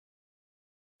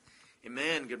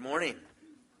Amen. Good morning.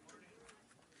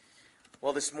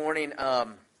 Well, this morning,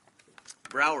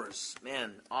 Browers,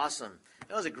 man, awesome.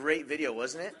 That was a great video,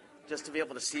 wasn't it? Just to be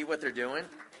able to see what they're doing.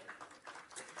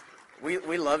 We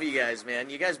love you guys, man.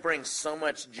 You guys bring so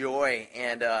much joy,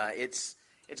 and it's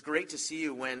great to see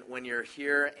you when you're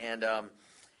here. And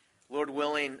Lord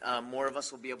willing, more of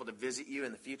us will be able to visit you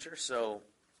in the future. So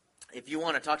if you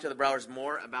want to talk to the Browers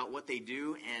more about what they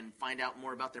do and find out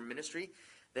more about their ministry,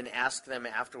 then ask them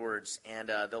afterwards, and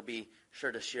they'll be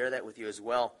sure to share that with you as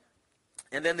well.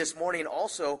 And then this morning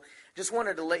also, just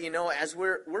wanted to let you know, as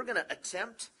we're going to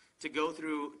attempt to go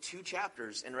through 2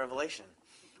 chapters in Revelation.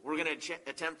 We're going to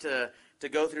attempt to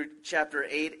go through chapter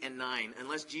 8 and 9,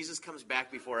 unless Jesus comes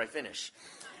back before I finish.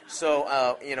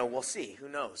 So, we'll see. Who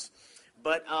knows?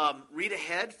 But read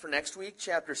ahead for next week,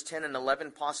 chapters 10 and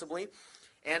 11 possibly.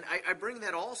 And I bring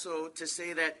that also to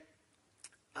say that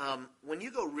when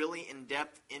you go really in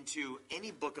depth into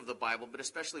any book of the Bible, but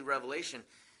especially Revelation,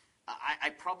 I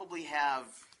probably have,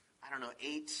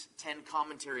 8, 10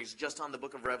 commentaries just on the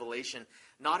book of Revelation,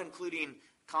 not including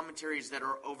commentaries that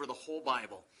are over the whole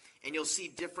Bible. And you'll see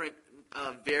different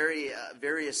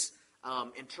various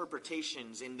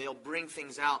interpretations, and they'll bring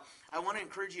things out. I want to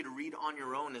encourage you to read on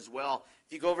your own as well.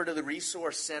 If you go over to the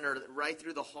Resource Center, right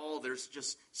through the hall, there's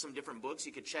just some different books.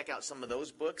 You could check out some of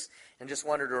those books, and just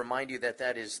wanted to remind you that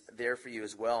that is there for you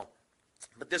as well.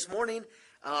 But this morning,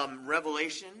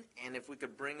 Revelation, and if we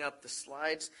could bring up the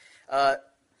slides.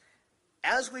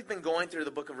 As we've been going through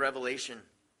the book of Revelation,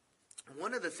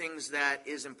 one of the things that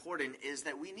is important is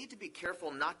that we need to be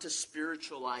careful not to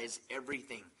spiritualize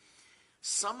everything.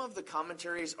 Some of the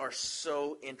commentaries are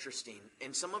so interesting,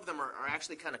 and some of them are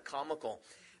actually kind of comical,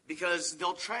 because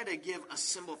they'll try to give a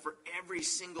symbol for every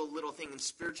single little thing and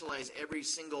spiritualize every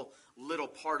single little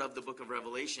part of the book of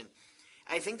Revelation.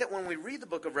 I think that when we read the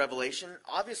book of Revelation,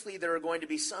 obviously there are going to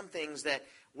be some things that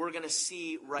we're going to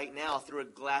see right now through a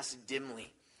glass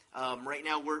dimly. Right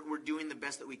now we're doing the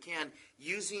best that we can,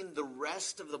 using the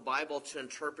rest of the Bible to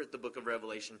interpret the book of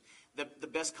Revelation. The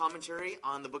best commentary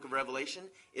on the book of Revelation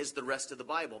is the rest of the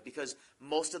Bible, because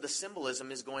most of the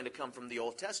symbolism is going to come from the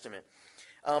Old Testament.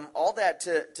 All that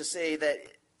to say that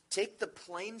take the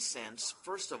plain sense,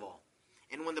 first of all.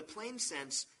 And when the plain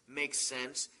sense makes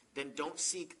sense, then don't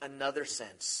seek another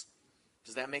sense.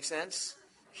 Does that make sense?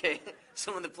 Okay.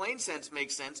 So when the plain sense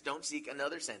makes sense, don't seek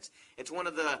another sense. It's one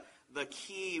of the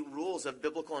key rules of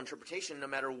biblical interpretation, no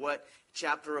matter what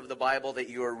chapter of the Bible that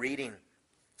you are reading.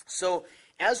 So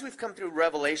as we've come through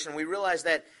Revelation, we realize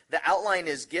that the outline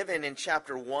is given in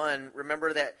chapter 1.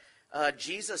 Remember that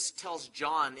Jesus tells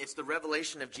John, it's the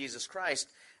revelation of Jesus Christ.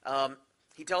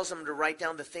 He tells him to write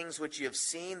down the things which you have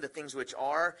seen, the things which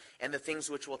are, and the things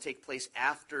which will take place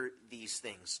after these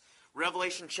things.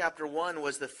 Revelation chapter 1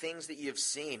 was the things that you have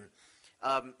seen.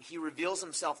 He reveals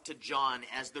himself to John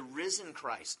as the risen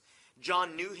Christ.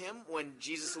 John knew him when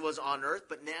Jesus was on earth,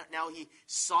 but now he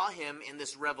saw him in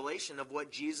this revelation of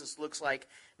what Jesus looks like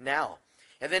now.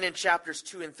 And then in chapters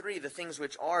 2 and 3, the things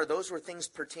which are, those were things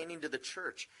pertaining to the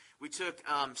church. We took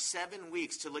 7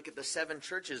 weeks to look at the 7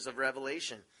 churches of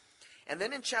Revelation. And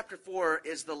then in chapter 4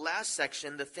 is the last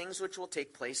section, the things which will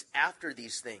take place after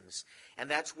these things. And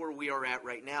that's where we are at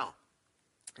right now.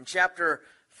 In chapter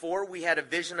 4, we had a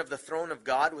vision of the throne of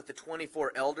God with the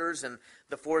 24 elders and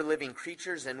the 4 living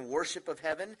creatures and worship of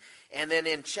heaven. And then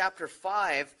in chapter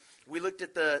 5, we looked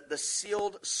at the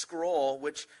sealed scroll,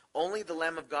 which only the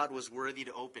Lamb of God was worthy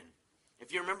to open.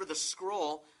 If you remember, the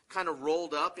scroll kind of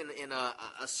rolled up in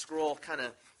a scroll kind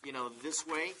of, this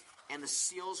way. And the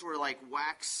seals were like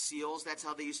wax seals. That's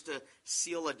how they used to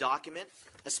seal a document,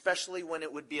 especially when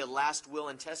it would be a last will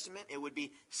and testament. It would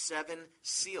be 7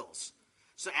 seals.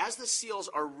 So as the seals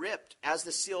are ripped, as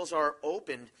the seals are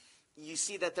opened, you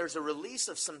see that there's a release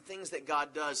of some things that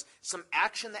God does, some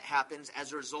action that happens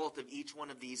as a result of each one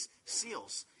of these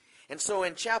seals. And so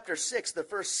in chapter 6, the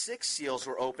first 6 seals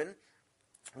were opened.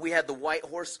 We had the white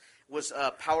horse was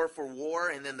power for war,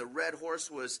 and then the red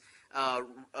horse was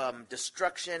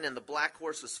destruction, and the black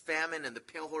horse was famine, and the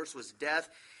pale horse was death.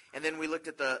 And then we looked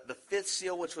at the 5th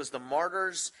seal, which was the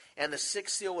martyrs, and the 6th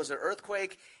seal was an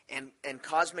earthquake and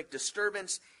cosmic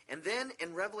disturbance. And then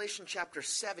in Revelation chapter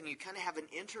 7, you kind of have an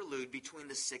interlude between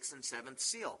the 6th and 7th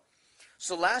seal.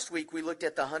 So last week we looked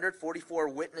at the 144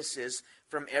 witnesses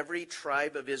from every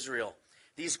tribe of Israel.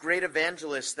 These great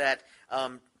evangelists that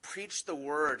preached the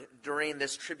word during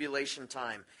this tribulation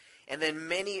time. And then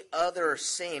many other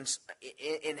saints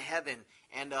in heaven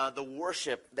and the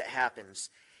worship that happens.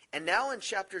 And now in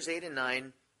chapters 8 and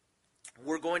 9,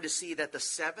 we're going to see that the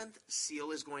 7th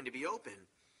seal is going to be open.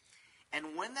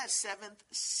 And when that 7th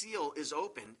seal is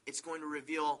opened, it's going to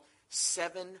reveal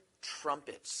 7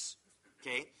 trumpets.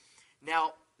 Okay?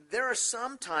 Now, there are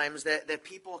some times that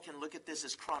people can look at this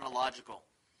as chronological.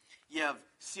 You have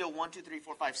seal 1, 2, 3,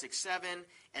 4, 5, 6, 7,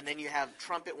 and then you have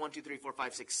trumpet 1, 2, 3, 4,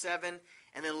 5, 6, 7,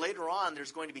 and then later on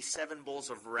there's going to be 7 bowls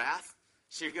of wrath.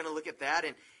 So you're going to look at that,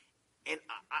 and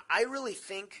I really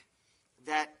think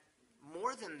that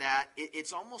more than that,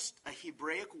 it's almost a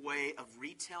Hebraic way of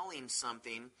retelling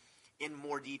something in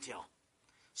more detail.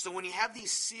 So when you have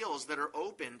these seals that are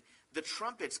opened, the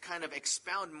trumpets kind of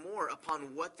expound more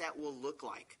upon what that will look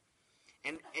like.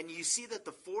 And you see that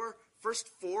the first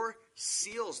four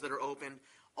seals that are opened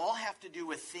all have to do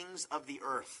with things of the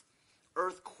earth.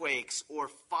 Earthquakes or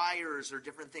fires or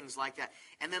different things like that.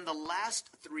 And then the last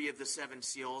 3 of the 7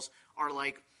 seals are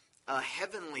like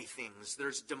heavenly things.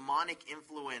 There's demonic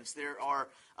influence. There are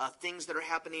things that are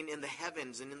happening in the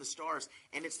heavens and in the stars.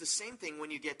 And it's the same thing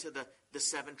when you get to the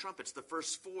 7 trumpets. The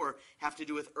first 4 have to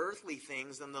do with earthly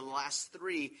things, and the last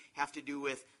 3 have to do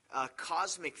with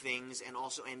cosmic things and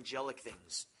also angelic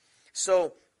things.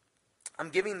 So I'm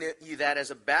giving you that as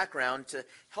a background to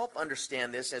help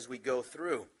understand this as we go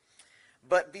through.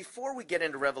 But before we get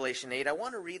into Revelation 8, I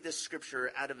want to read this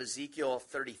scripture out of Ezekiel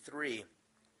 33.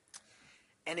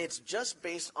 And it's just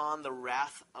based on the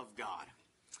wrath of God.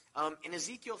 In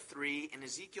Ezekiel 3, in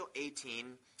Ezekiel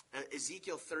 18,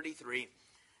 Ezekiel 33,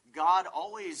 God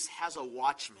always has a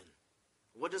watchman.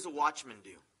 What does a watchman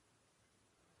do?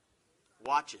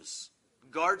 Watches.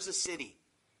 Guards a city.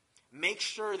 Make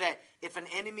sure that if an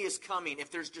enemy is coming,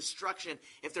 if there's destruction,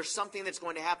 if there's something that's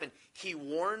going to happen, he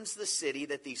warns the city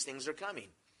that these things are coming.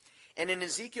 And in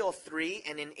Ezekiel 3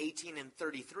 and in 18 and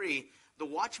 33, the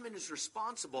watchman is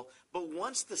responsible, but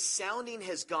once the sounding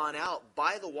has gone out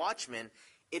by the watchman,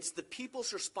 it's the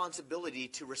people's responsibility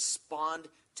to respond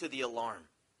to the alarm.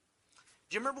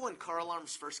 Do you remember when car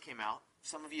alarms first came out?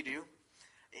 Some of you do.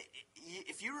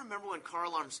 If you remember when car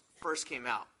alarms first came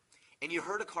out, and you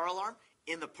heard a car alarm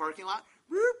in the parking lot,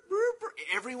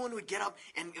 everyone would get up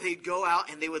and they'd go out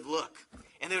and they would look.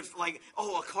 And they would like,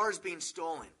 oh, a car's being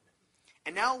stolen.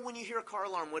 And now when you hear a car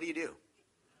alarm, what do?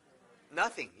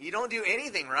 Nothing. You don't do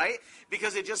anything, right?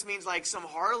 Because it just means like some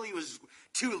Harley was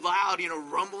too loud,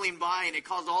 rumbling by, and it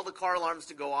caused all the car alarms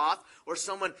to go off. Or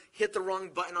someone hit the wrong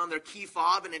button on their key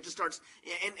fob and it just starts,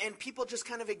 and people just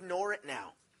kind of ignore it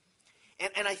now.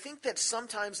 And I think that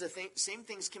sometimes the same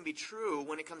things can be true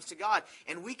when it comes to God.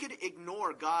 And we could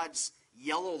ignore God's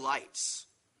yellow lights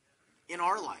in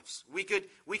our lives. We could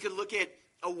look at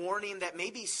a warning that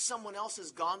maybe someone else has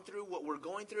gone through what we're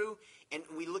going through, and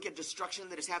we look at destruction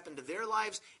that has happened to their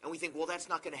lives, and we think, well, that's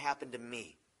not going to happen to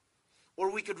me.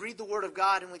 Or we could read the Word of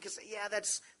God, and we could say, yeah,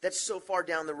 that's so far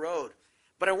down the road.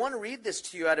 But I want to read this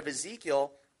to you out of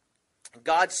Ezekiel.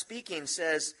 God speaking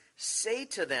says, say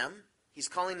to them, he's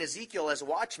calling Ezekiel as a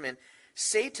watchman,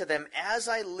 say to them, as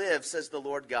I live, says the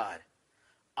Lord God,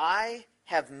 I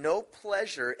have no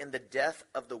pleasure in the death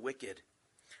of the wicked,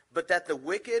 but that the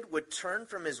wicked would turn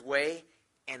from his way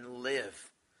and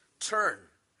live. Turn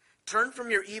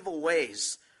from your evil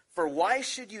ways, for why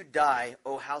should you die,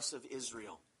 O house of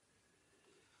Israel?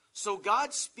 So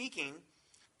God's speaking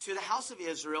to the house of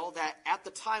Israel that at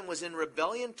the time was in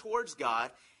rebellion towards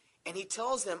God, and he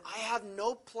tells them, I have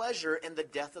no pleasure in the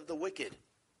death of the wicked.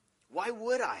 Why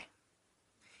would I?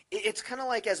 It's kind of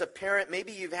like as a parent,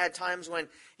 maybe you've had times when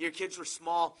your kids were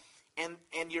small and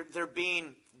they're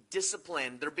being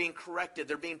disciplined, they're being corrected,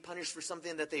 they're being punished for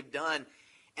something that they've done,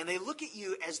 and they look at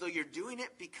you as though you're doing it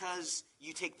because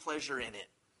you take pleasure in it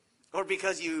or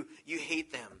because you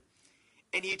hate them.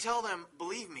 And you tell them,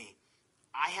 believe me,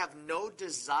 I have no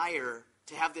desire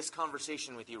to have this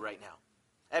conversation with you right now.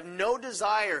 I have no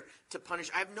desire to punish.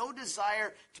 I have no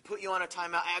desire to put you on a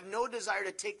timeout. I have no desire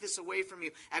to take this away from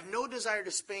you. I have no desire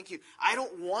to spank you. I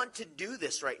don't want to do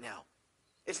this right now.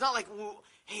 It's not like, well,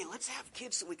 hey, let's have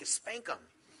kids so we can spank them.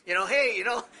 Hey,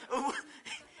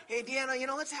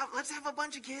 Deanna, let's have a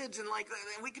bunch of kids and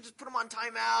we could just put them on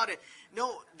timeout. And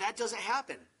no, that doesn't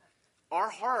happen. Our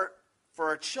heart for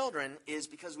our children is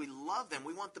because we love them.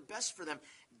 We want the best for them.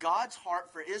 God's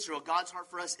heart for Israel, God's heart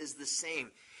for us is the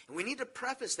same. And we need to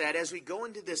preface that as we go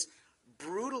into this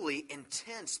brutally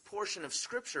intense portion of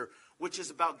Scripture, which is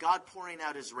about God pouring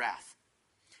out his wrath.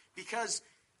 Because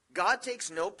God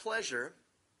takes no pleasure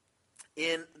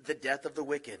in the death of the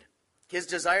wicked. His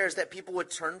desire is that people would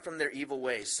turn from their evil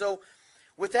ways. So,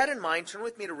 with that in mind, turn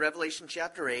with me to Revelation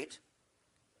chapter 8.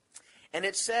 And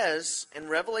it says in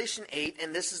Revelation 8,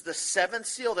 and this is the 7th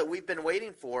seal that we've been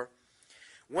waiting for,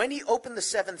 when he opened the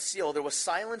 7th seal, there was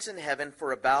silence in heaven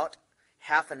for about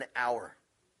half an hour.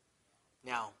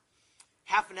 Now,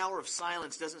 half an hour of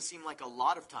silence doesn't seem like a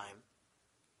lot of time,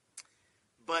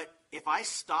 but if I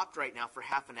stopped right now for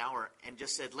half an hour and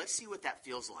just said, let's see what that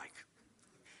feels like,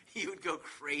 you would go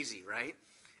crazy, right?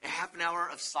 A half an hour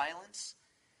of silence.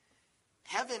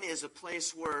 Heaven is a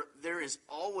place where there is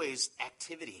always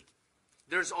activity.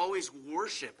 There's always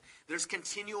worship. There's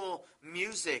continual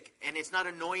music, and it's not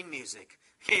annoying music.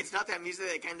 Okay, it's not that music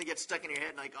that kind of gets stuck in your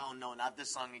head like, oh no, not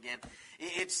this song again.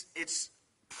 It's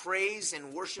praise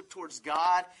and worship towards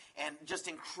God and just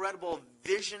incredible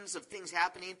visions of things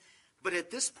happening. But at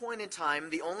this point in time,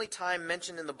 the only time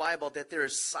mentioned in the Bible that there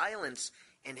is silence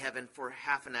in heaven for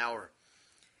half an hour.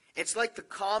 It's like the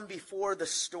calm before the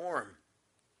storm.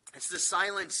 It's the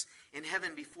silence in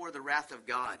heaven before the wrath of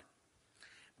God.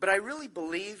 But I really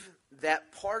believe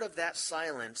that part of that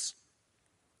silence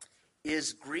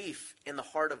is grief in the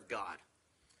heart of God.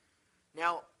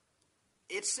 Now,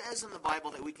 it says in the Bible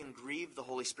that we can grieve the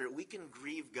Holy Spirit. We can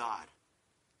grieve God.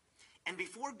 And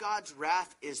before God's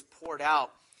wrath is poured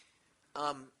out,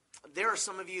 there are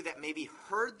some of you that maybe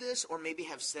heard this or maybe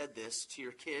have said this to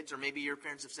your kids, or maybe your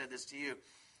parents have said this to you.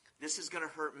 This is going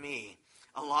to hurt me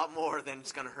a lot more than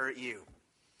it's going to hurt you.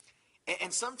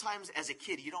 And sometimes as a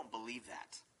kid, you don't believe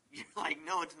that. You're like,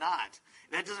 no, it's not.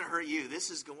 That doesn't hurt you.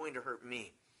 This is going to hurt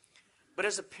me. But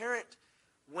as a parent,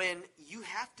 when you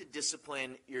have to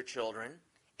discipline your children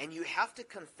and you have to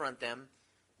confront them,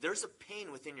 there's a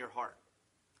pain within your heart.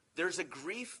 There's a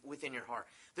grief within your heart.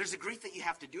 There's a grief that you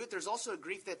have to do it. There's also a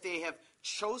grief that they have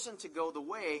chosen to go the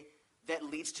way that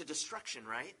leads to destruction,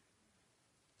 right?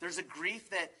 There's a grief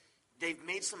that they've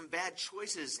made some bad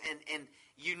choices, and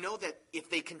you know that if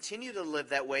they continue to live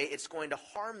that way, it's going to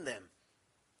harm them.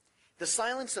 The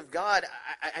silence of God,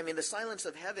 I mean the silence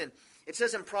of heaven, it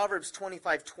says in Proverbs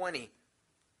 25:20,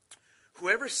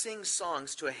 whoever sings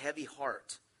songs to a heavy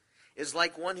heart is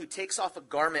like one who takes off a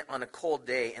garment on a cold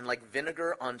day and like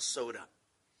vinegar on soda.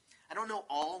 I don't know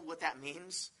all what that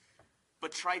means,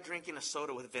 but try drinking a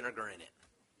soda with vinegar in it,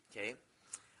 okay?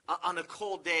 On a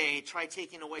cold day, try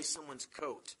taking away someone's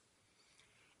coat.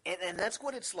 And that's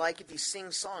what it's like if you sing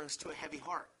songs to a heavy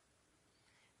heart.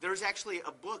 There's actually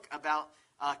a book about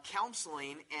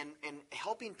counseling and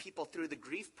helping people through the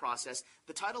grief process.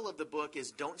 The title of the book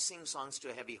is Don't Sing Songs to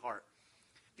a Heavy Heart.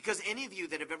 Because any of you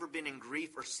that have ever been in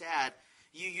grief or sad,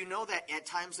 you know that at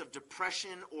times of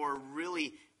depression or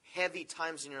really heavy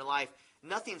times in your life,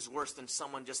 nothing's worse than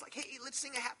someone just like, hey, let's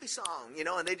sing a happy song,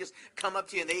 and they just come up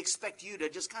to you and they expect you to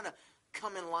just kind of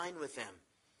come in line with them.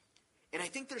 And I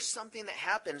think there's something that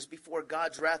happens before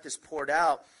God's wrath is poured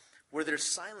out where there's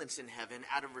silence in heaven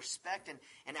out of respect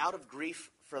and out of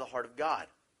grief for the heart of God.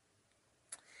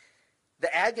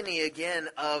 The agony, again,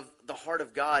 of the heart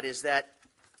of God is that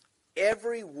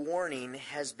every warning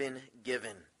has been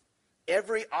given.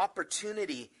 Every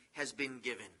opportunity has been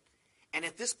given. And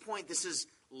at this point, this is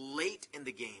late in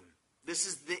the game. This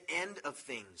is the end of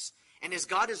things. And as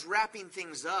God is wrapping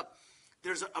things up,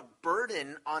 there's a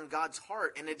burden on God's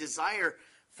heart and a desire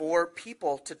for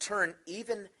people to turn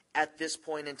even at this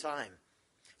point in time.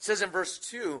 It says in verse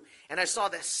 2, and I saw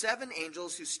the 7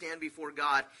 angels who stand before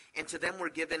God, and to them were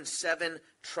given 7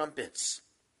 trumpets.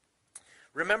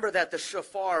 Remember that the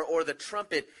shofar, or the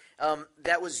trumpet,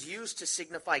 that was used to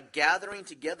signify gathering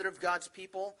together of God's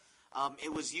people.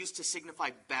 It was used to signify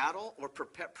battle or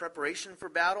preparation for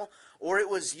battle, or it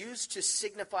was used to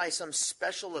signify some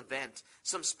special event,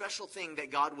 some special thing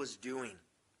that God was doing.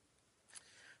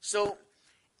 So,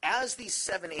 as these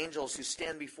 7 angels who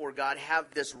stand before God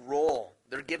have this role,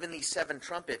 they're given these 7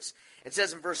 trumpets. It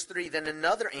says in verse 3, then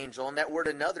another angel, and that word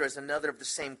another is another of the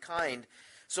same kind.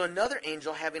 So another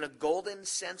angel having a golden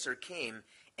censer came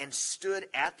and stood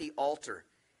at the altar.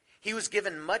 He was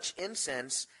given much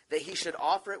incense that he should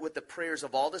offer it with the prayers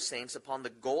of all the saints upon the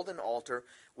golden altar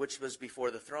which was before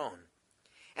the throne.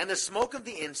 And the smoke of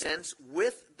the incense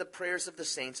with the prayers of the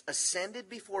saints ascended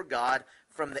before God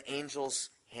from the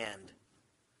angel's hand.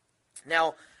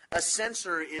 Now, a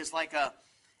censer is like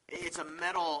it's a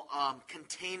metal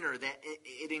container that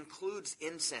it includes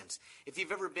incense. If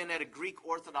you've ever been at a Greek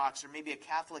Orthodox or maybe a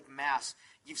Catholic Mass,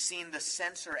 you've seen the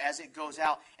censer as it goes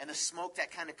out and the smoke that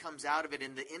kind of comes out of it,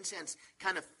 and the incense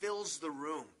kind of fills the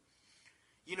room.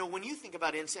 When you think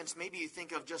about incense, maybe you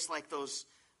think of just like those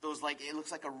like, it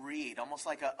looks like a reed, almost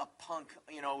like a punk,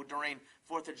 during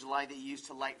 4th of July that you used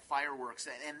to light fireworks.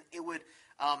 And it would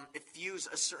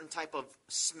effuse a certain type of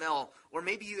smell. Or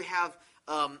maybe you have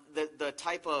the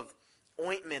type of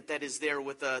ointment that is there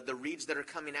with the reeds that are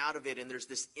coming out of it, and there's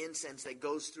this incense that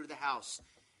goes through the house.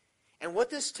 And what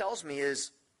this tells me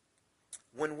is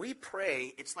when we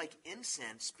pray, it's like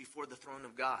incense before the throne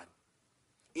of God.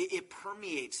 It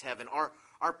permeates heaven.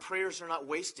 Our prayers are not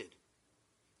wasted.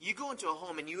 You go into a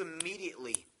home and you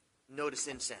immediately notice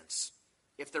incense.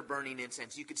 if they're burning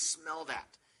incense. You could smell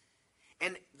that.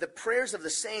 And the prayers of the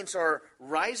saints are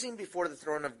rising before the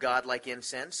throne of God like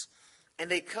incense, and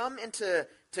they come into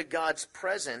God's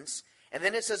presence. And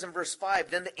then it says in verse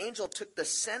 5, then the angel took the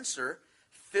censer,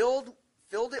 filled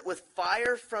it with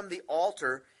fire from the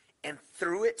altar, and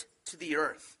threw it to the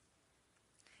earth.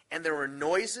 And there were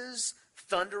noises,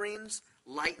 thunderings,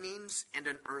 lightnings, and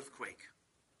an earthquake.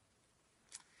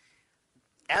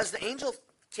 As the angel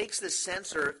takes this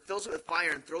censer, fills it with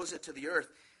fire, and throws it to the earth,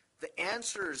 the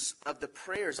answers of the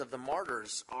prayers of the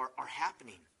martyrs are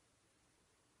happening.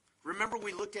 Remember,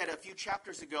 we looked at a few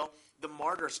chapters ago, the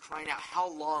martyrs crying out,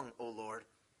 how long, O Lord?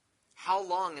 How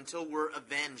long until we're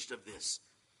avenged of this?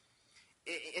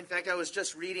 In fact, I was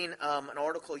just reading an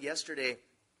article yesterday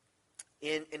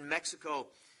in Mexico,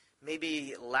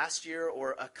 maybe last year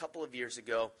or a couple of years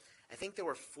ago. I think there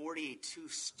were 42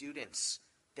 students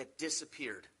that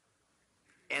disappeared.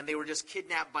 And they were just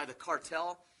kidnapped by the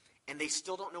cartel, and they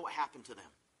still don't know what happened to them.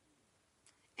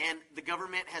 And the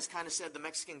government has kind of said, the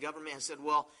Mexican government has said,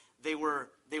 well, they were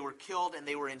killed and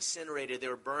they were incinerated, they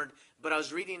were burned. But I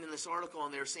was reading in this article,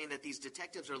 and they were saying that these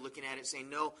detectives are looking at it saying,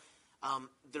 no,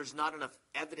 there's not enough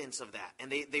evidence of that.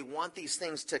 And they want these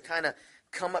things to kind of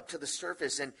come up to the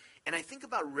surface. And I think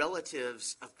about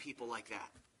relatives of people like that.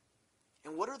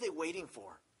 And what are they waiting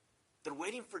for? They're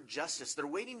waiting for justice. They're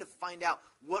waiting to find out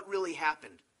what really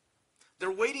happened.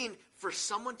 They're waiting for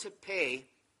someone to pay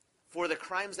for the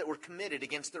crimes that were committed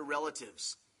against their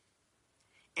relatives.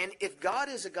 And if God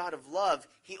is a God of love,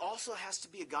 he also has to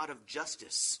be a God of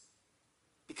justice.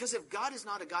 Because if God is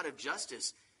not a God of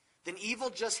justice, then evil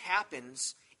just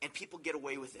happens and people get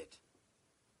away with it.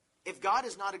 If God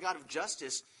is not a God of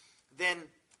justice, then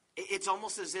it's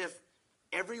almost as if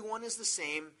everyone is the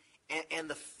same and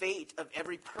the fate of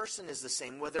every person is the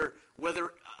same, whether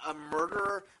a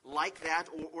murderer like that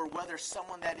or whether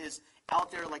someone that is out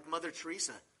there like Mother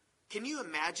Teresa. Can you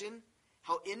imagine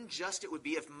how unjust it would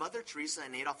be if Mother Teresa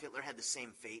and Adolf Hitler had the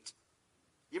same fate?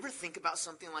 You ever think about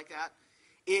something like that?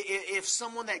 If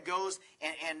someone that goes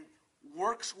and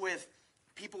works with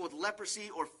people with leprosy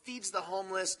or feeds the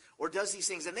homeless or does these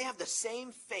things, and they have the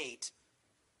same fate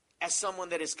as someone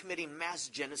that is committing mass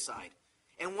genocide.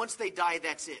 And once they die,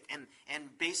 that's it.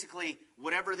 And basically,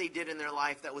 whatever they did in their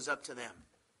life, that was up to them.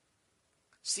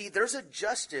 See, there's a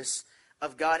justice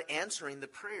of God answering the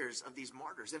prayers of these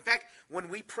martyrs. In fact, when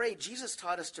we pray, Jesus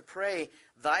taught us to pray,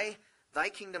 Thy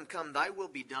kingdom come, thy will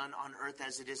be done on earth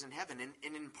as it is in heaven.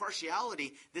 And in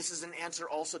partiality, this is an answer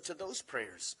also to those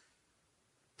prayers.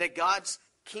 That God's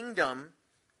kingdom,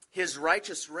 his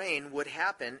righteous reign would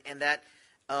happen, and that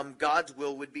God's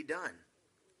will would be done.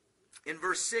 In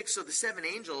verse 6, so the 7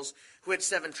 angels who had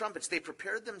 7 trumpets, they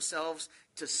prepared themselves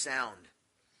to sound.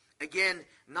 Again,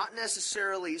 not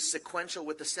necessarily sequential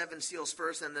with the 7 seals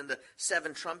first and then the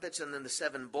 7 trumpets and then the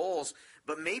 7 bowls,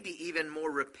 but maybe even more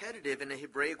repetitive in a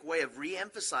Hebraic way of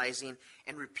re-emphasizing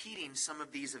and repeating some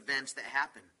of these events that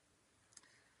happen.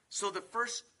 So the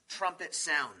first trumpet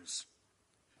sounds.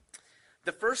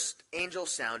 The first angel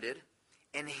sounded,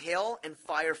 and hail and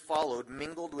fire followed,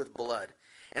 mingled with blood.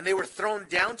 And they were thrown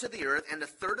down to the earth, and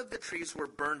 1/3 of the trees were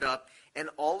burned up, and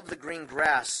all of the green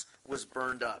grass was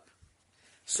burned up.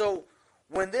 So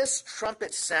when this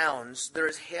trumpet sounds, there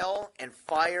is hail and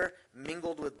fire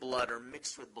mingled with blood or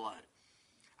mixed with blood.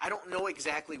 I don't know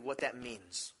exactly what that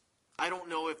means. I don't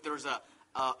know if there's a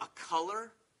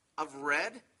color of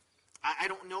red. I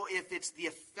don't know if it's the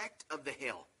effect of the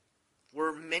hail,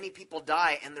 where many people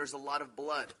die and there's a lot of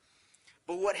blood.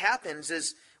 But what happens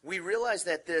is we realize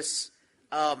that this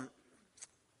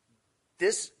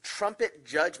trumpet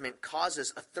judgment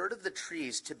causes 1/3 of the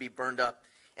trees to be burned up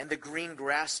and the green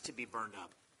grass to be burned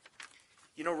up.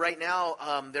 You know, right now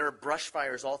there are brush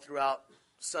fires all throughout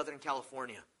Southern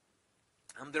California.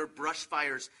 There are brush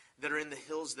fires that are in the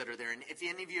hills that are there. And if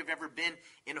any of you have ever been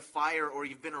in a fire or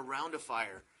you've been around a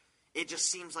fire, it just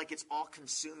seems like it's all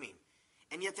consuming.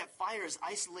 And yet that fire is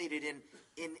isolated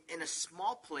in a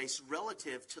small place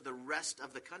relative to the rest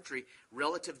of the country,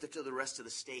 relative to the rest of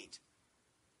the state.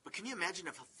 But can you imagine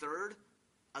if 1/3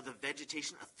 of the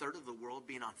vegetation, 1/3 of the world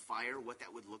being on fire, what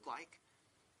that would look like?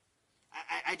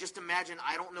 I just imagine,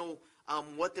 I don't know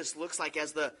what this looks like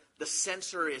as the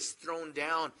censer is thrown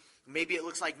down. Maybe it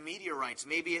looks like meteorites.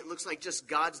 Maybe it looks like just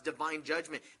God's divine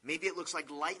judgment. Maybe it looks like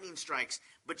lightning strikes.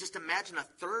 But just imagine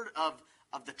 1/3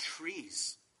 of the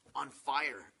trees on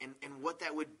fire and what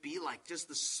that would be like, just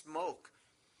the smoke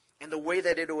and the way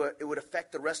that it would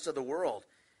affect the rest of the world.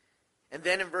 And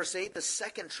then in verse 8, the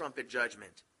second trumpet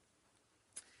judgment.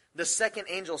 The second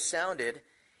angel sounded,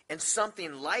 and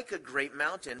something like a great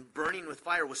mountain burning with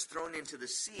fire was thrown into the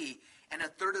sea, and a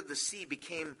third of the sea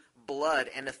became blood,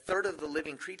 and a third of the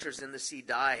living creatures in the sea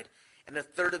died, and a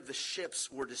third of the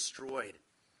ships were destroyed.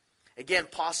 Again,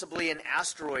 possibly an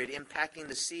asteroid impacting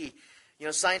the sea. You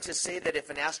know, scientists say that if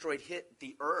an asteroid hit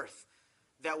the Earth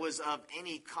that was of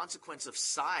any consequence of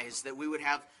size, that we would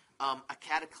have a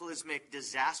cataclysmic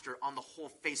disaster on the whole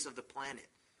face of the planet.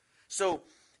 So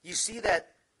you see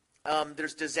that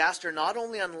there's disaster not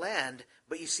only on land,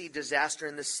 but you see disaster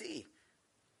in the sea.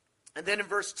 And then in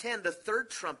verse 10, the third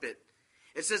trumpet,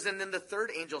 it says, and then the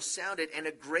third angel sounded, and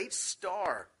a great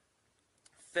star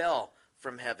fell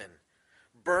from heaven,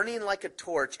 burning like a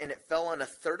torch, and it fell on a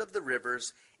third of the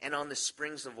rivers and on the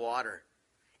springs of water.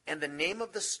 And the name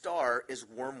of the star is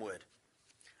Wormwood.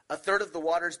 A third of the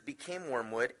waters became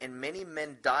wormwood, and many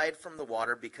men died from the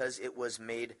water because it was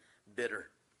made bitter.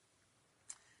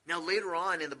 Now, later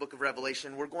on in the book of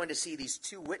Revelation, we're going to see these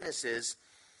two witnesses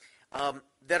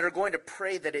that are going to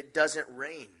pray that it doesn't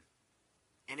rain.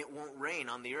 And it won't rain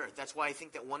on the earth. That's why I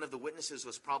think that one of the witnesses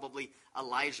was probably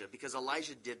Elijah, because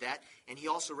Elijah did that, and he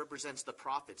also represents the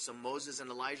prophets. So Moses and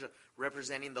Elijah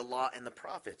representing the law and the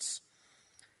prophets.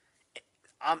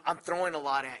 I'm throwing a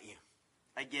lot at you.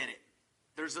 I get it.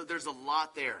 There's a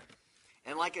lot there.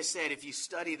 And like I said, if you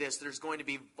study this, there's going to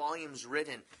be volumes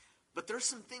written. But there's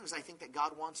some things I think that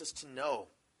God wants us to know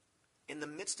in the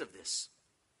midst of this.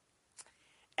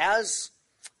 As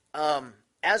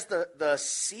the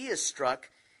sea is struck,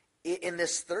 in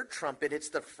this third trumpet, it's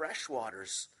the fresh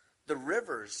waters, the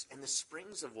rivers, and the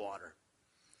springs of water.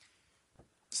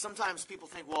 Sometimes people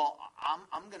think, well,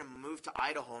 I'm going to move to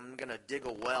Idaho, I'm going to dig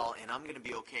a well, and I'm going to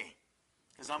be okay.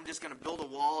 Because I'm just going to build a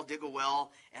wall, dig a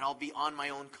well, and I'll be on my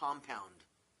own compound.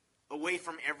 Away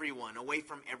from everyone, away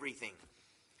from everything.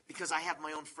 Because I have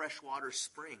my own freshwater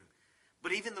spring.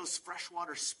 But even those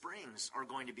freshwater springs are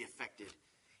going to be affected.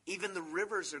 Even the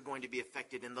rivers are going to be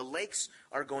affected, and the lakes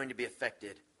are going to be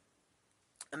affected.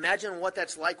 Imagine what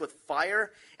that's like with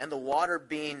fire and the water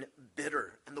being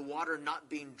bitter and the water not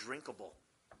being drinkable.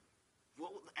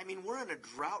 Well, I mean, we're in a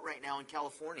drought right now in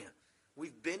California.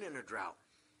 We've been in a drought.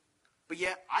 But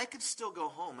yet, I could still go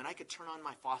home and I could turn on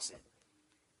my faucet.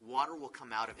 Water will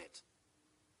come out of it.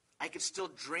 I could still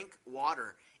drink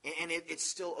water, and it's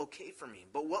still okay for me.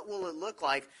 But what will it look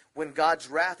like when God's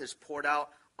wrath is poured out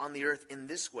on the earth in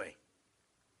this way?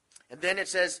 And then it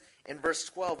says in verse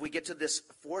 12, we get to this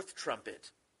fourth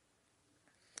trumpet.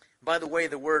 By the way,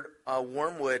 the word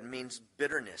wormwood means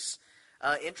bitterness.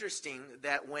 Interesting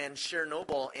that when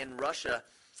Chernobyl in Russia,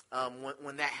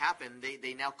 when that happened,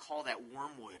 they now call that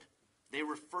wormwood. They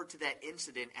refer to that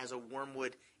incident as a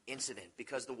wormwood incident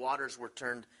because the waters were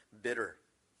turned bitter.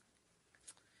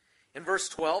 In verse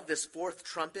 12, this fourth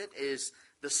trumpet is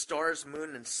the stars,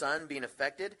 moon, and sun being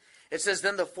affected. It says,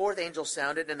 then the fourth angel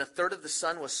sounded, and a third of the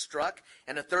sun was struck,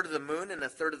 and a third of the moon, and a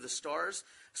third of the stars,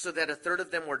 so that a third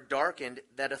of them were darkened,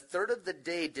 that a third of the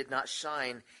day did not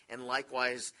shine, and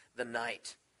likewise the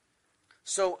night.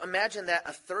 So imagine that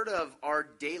a third of our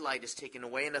daylight is taken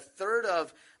away, and a third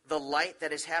of the light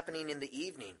that is happening in the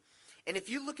evening. And if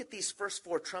you look at these first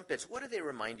four trumpets, what do they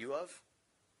remind you of?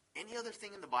 Any other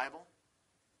thing in the Bible?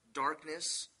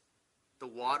 Darkness, the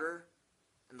water,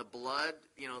 and the blood,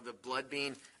 the blood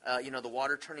being, the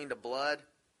water turning to blood.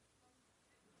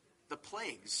 The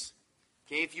plagues.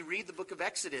 Okay, if you read the book of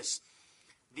Exodus,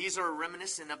 these are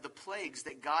reminiscent of the plagues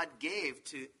that God gave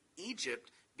to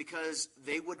Egypt because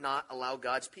they would not allow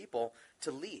God's people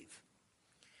to leave.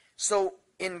 So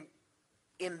in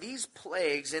these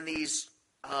plagues, in these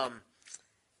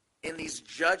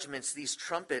judgments, these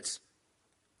trumpets,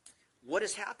 what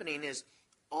is happening is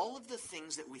all of the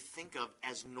things that we think of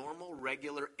as normal,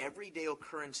 regular, everyday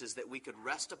occurrences that we could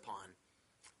rest upon,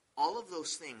 all of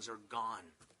those things are gone.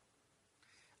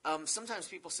 Sometimes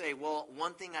people say, well,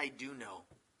 one thing I do know,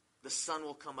 the sun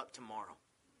will come up tomorrow.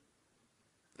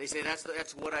 They say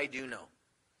that's what I do know.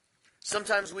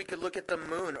 Sometimes we could look at the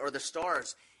moon or the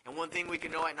stars, and one thing we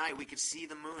could know at night, we could see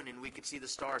the moon and we could see the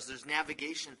stars. There's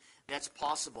navigation that's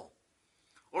possible.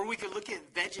 Or we could look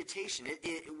at vegetation.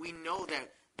 We know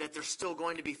that there's still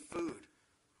going to be food.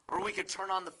 Or we could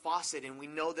turn on the faucet and we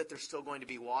know that there's still going to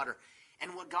be water.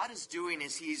 And what God is doing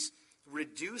is He's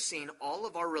reducing all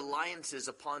of our reliances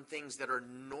upon things that are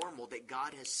normal, that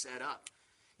God has set up.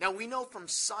 Now, we know from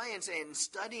science and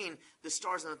studying the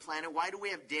stars on the planet, why do we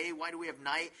have day? Why do we have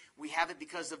night? We have it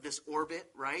because of this orbit,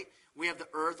 right? We have the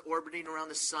Earth orbiting around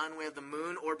the sun. We have the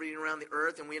moon orbiting around the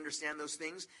Earth, and we understand those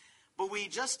things. But we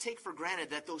just take for granted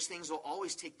that those things will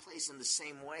always take place in the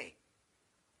same way.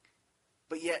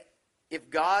 But yet,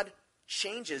 if God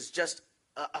changes just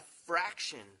a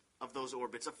fraction of those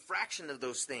orbits, a fraction of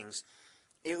those things,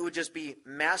 it would just be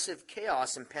massive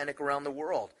chaos and panic around the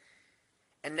world.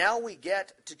 And now we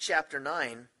get to chapter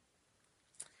 9.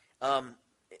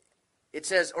 It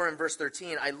says, or in verse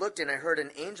 13, I looked and I heard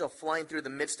an angel flying through the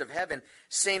midst of heaven,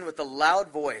 saying with a loud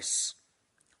voice,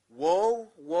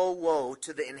 Woe, woe, woe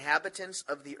to the inhabitants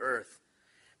of the earth,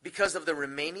 because of the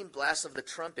remaining blast of the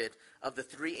trumpet of the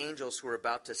three angels who are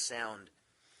about to sound.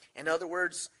 In other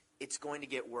words, it's going to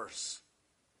get worse.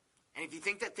 And if you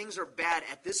think that things are bad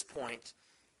at this point,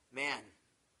 man,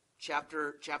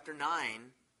 chapter 9,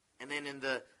 and then in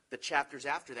the chapters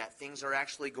after that, things are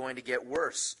actually going to get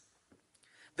worse.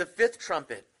 The fifth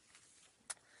trumpet.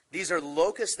 These are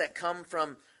locusts that come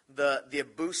from the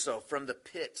abuso, from the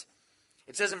pit.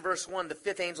 It says in verse 1, the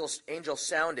fifth angel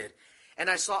sounded, and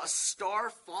I saw a star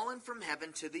fallen from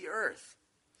heaven to the earth.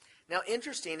 Now,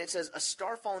 interesting, it says a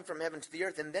star fallen from heaven to the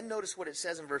earth, and then notice what it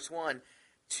says in verse 1,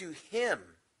 to him.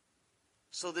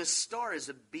 So this star is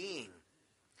a being.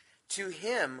 To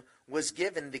him was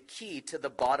given the key to the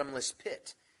bottomless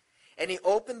pit. And he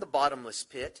opened the bottomless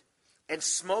pit, and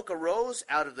smoke arose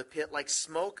out of the pit like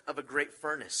smoke of a great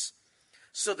furnace.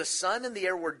 So the sun and the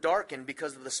air were darkened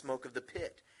because of the smoke of the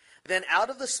pit. Then out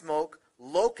of the smoke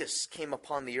locusts came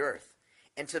upon the earth,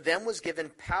 and to them was given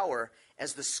power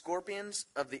as the scorpions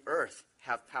of the earth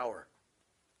have power.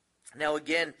 Now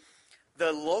again,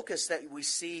 the locusts that we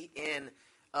see in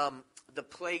the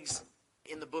plagues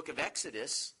in the book of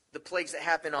Exodus, the plagues that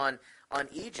happen on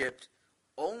Egypt,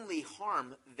 only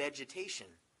harm vegetation.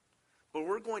 But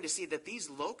we're going to see that these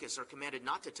locusts are commanded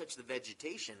not to touch the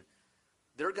vegetation.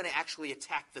 They're going to actually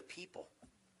attack the people.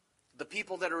 The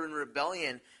people that are in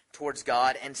rebellion towards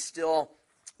God, and still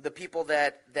the people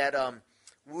that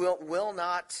will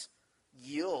not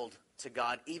yield to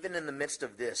God, even in the midst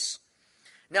of this.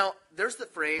 Now, there's the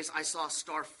phrase, I saw a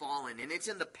star fallen, and it's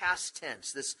in the past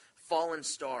tense, this fallen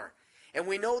star. And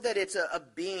we know that it's a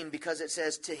being because it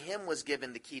says, to him was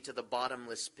given the key to the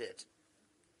bottomless pit.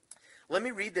 Let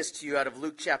me read this to you out of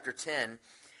Luke chapter 10.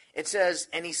 It says,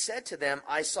 and he said to them,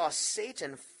 I saw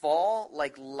Satan fall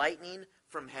like lightning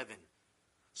from heaven.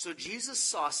 So Jesus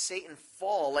saw Satan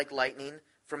fall like lightning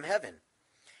from heaven.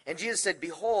 And Jesus said,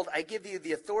 behold, I give you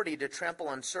the authority to trample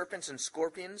on serpents and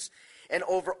scorpions and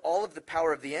over all of the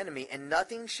power of the enemy, and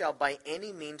nothing shall by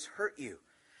any means hurt you.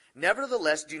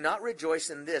 Nevertheless, do not rejoice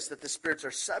in this, that the spirits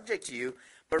are subject to you,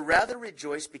 but rather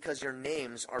rejoice because your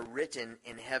names are written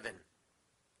in heaven.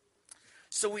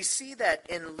 So we see that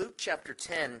in Luke chapter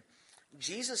 10,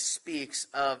 Jesus speaks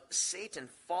of Satan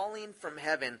falling from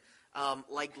heaven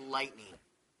like lightning.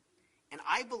 And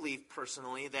I believe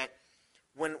personally that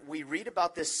when we read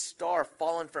about this star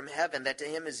fallen from heaven, that to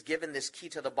him is given this key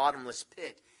to the bottomless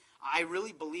pit, I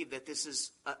really believe that this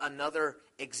is another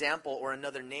example or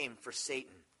another name for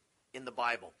Satan in the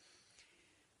Bible.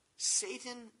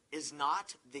 Satan is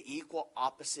not the equal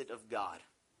opposite of God.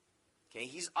 Okay,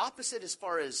 he's opposite as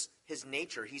far as his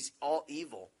nature. He's all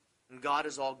evil, and God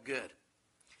is all good.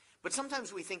 But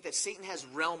sometimes we think that Satan has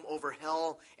realm over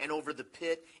hell and over the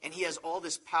pit, and he has all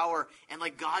this power, and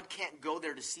like God can't go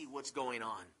there to see what's going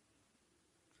on.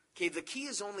 Okay, the key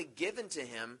is only given to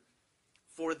him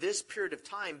for this period of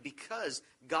time because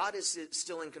God is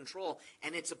still in control,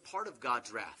 and it's a part of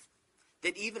God's wrath.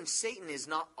 That even Satan is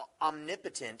not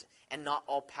omnipotent and not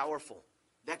all-powerful.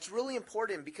 That's really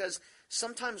important because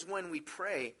sometimes when we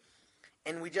pray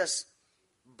and we just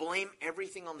blame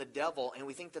everything on the devil and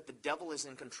we think that the devil is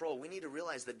in control, we need to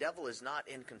realize the devil is not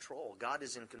in control. God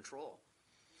is in control.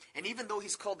 And even though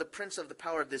he's called the prince of the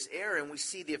power of this air, and we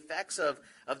see the effects of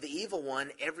the evil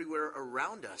one everywhere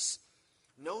around us,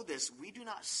 know this, we do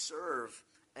not serve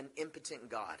an impotent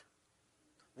God.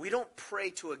 We don't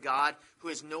pray to a God who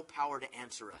has no power to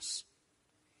answer us.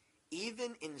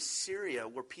 Even in Syria,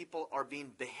 where people are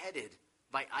being beheaded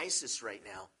by ISIS right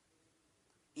now,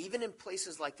 even in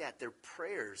places like that, their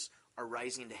prayers are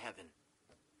rising to heaven.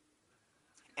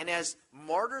 And as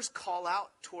martyrs call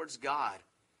out towards God,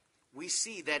 we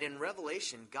see that in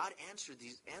Revelation, God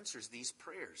answers these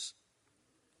prayers.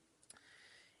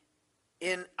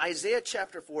 In Isaiah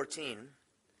chapter 14,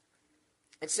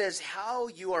 it says, how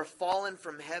you are fallen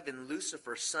from heaven,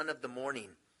 Lucifer, son of the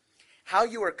morning. How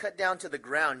you are cut down to the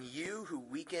ground, you who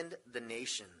weakened the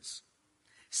nations.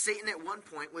 Satan at one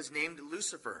point was named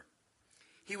Lucifer.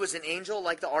 He was an angel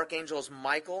like the archangels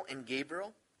Michael and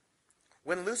Gabriel.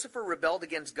 When Lucifer rebelled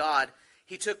against God,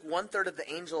 he took 1/3 of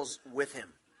the angels with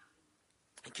him.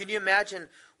 Can you imagine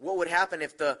what would happen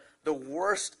if the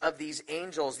worst of these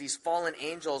angels, these fallen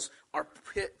angels, are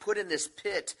put in this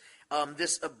pit,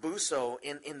 this abuso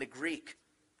in the Greek?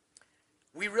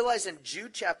 We realize in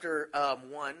Jude chapter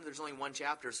 1, there's only one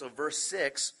chapter, so verse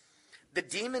 6, the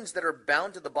demons that are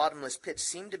bound to the bottomless pit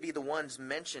seem to be the ones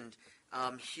mentioned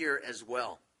here as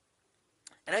well.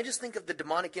 And I just think of the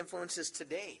demonic influences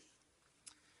today.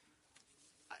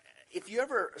 If you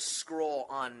ever scroll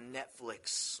on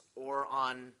Netflix or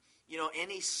on,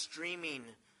 any streaming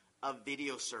of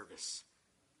video service,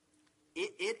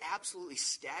 it absolutely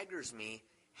staggers me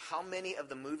how many of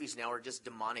the movies now are just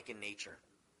demonic in nature.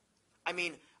 I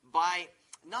mean, by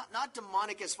not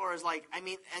demonic as far as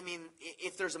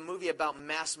if there's a movie about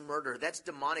mass murder, that's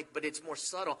demonic, but it's more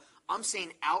subtle. I'm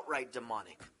saying outright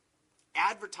demonic.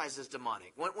 Advertised as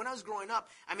demonic. When I was growing up,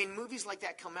 movies like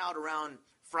that come out around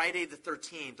Friday the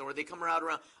 13th, or they come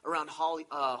around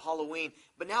Halloween.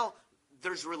 But now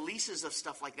there's releases of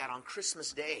stuff like that on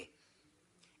Christmas Day.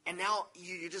 And now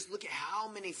you just look at how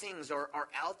many things are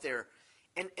out there.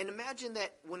 And imagine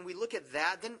that when we look at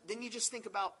that, then you just think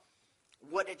about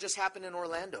what had just happened in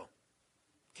Orlando.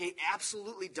 Okay,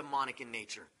 absolutely demonic in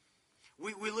nature.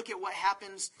 We look at what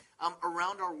happens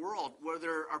around our world, where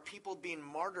there are people being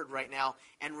martyred right now,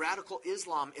 and radical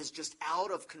Islam is just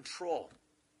out of control.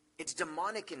 It's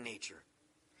demonic in nature.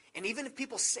 And even if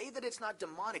people say that it's not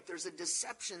demonic, there's a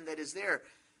deception that is there.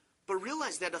 But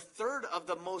realize that a third of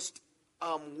the most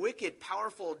wicked,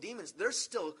 powerful demons, they're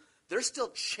still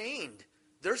chained.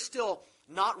 They're still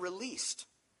not released.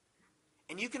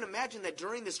 And you can imagine that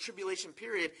during this tribulation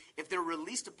period, if they're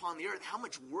released upon the earth, how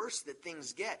much worse that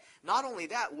things get. Not only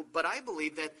that, but I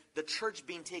believe that the church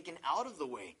being taken out of the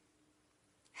way,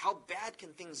 how bad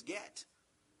can things get?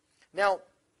 Now,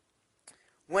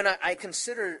 when I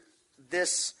consider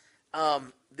this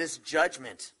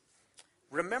judgment,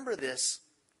 remember this: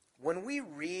 when we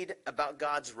read about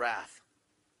God's wrath,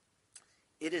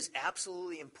 it is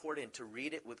absolutely important to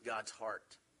read it with God's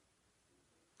heart.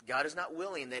 God is not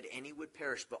willing that any would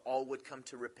perish, but all would come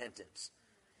to repentance.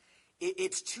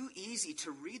 It's too easy to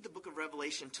read the book of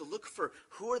Revelation, to look for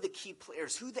who are the key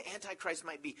players, who the Antichrist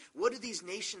might be, what do these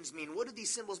nations mean, what do these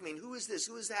symbols mean, who is this,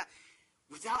 who is that,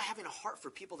 without having a heart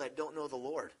for people that don't know the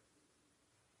Lord.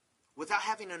 Without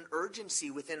having an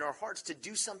urgency within our hearts to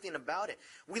do something about it.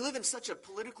 We live in such a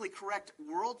politically correct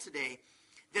world today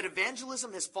that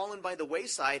evangelism has fallen by the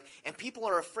wayside, and people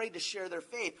are afraid to share their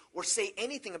faith or say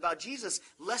anything about Jesus,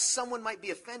 lest someone might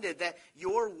be offended that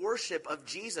your worship of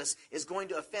Jesus is going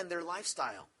to offend their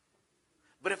lifestyle.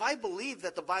 But if I believe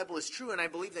that the Bible is true and I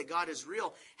believe that God is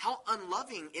real, how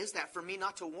unloving is that for me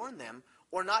not to warn them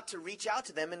or not to reach out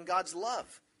to them in God's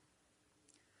love?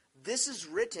 This is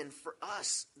written for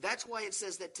us. That's why it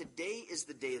says that today is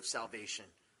the day of salvation.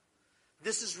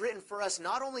 This is written for us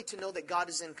not only to know that God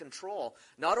is in control,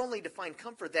 not only to find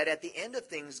comfort that at the end of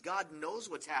things God knows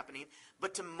what's happening,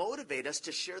 but to motivate us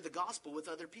to share the gospel with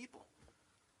other people.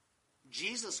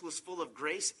 Jesus was full of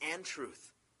grace and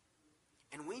truth.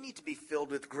 And we need to be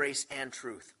filled with grace and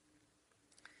truth.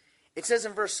 It says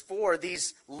in verse 4,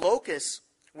 these locusts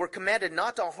were commanded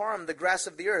not to harm the grass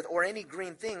of the earth or any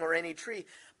green thing or any tree,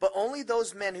 but only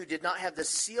those men who did not have the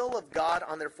seal of God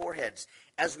on their foreheads,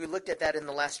 as we looked at that in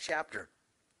the last chapter.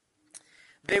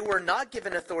 They were not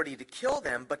given authority to kill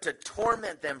them, but to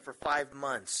torment them for 5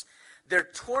 months. Their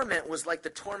torment was like the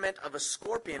torment of a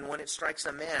scorpion when it strikes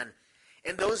a man.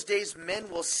 In those days,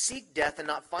 men will seek death and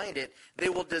not find it. They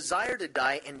will desire to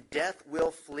die, and death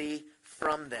will flee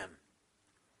from them.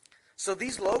 So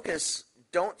these locusts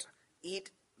don't eat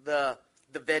the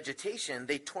vegetation.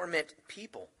 They torment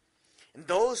people. And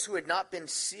those who had not been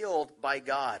sealed by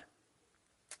God.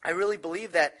 I really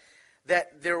believe that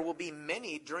there will be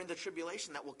many during the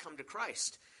tribulation that will come to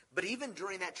Christ. But even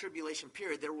during that tribulation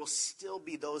period, there will still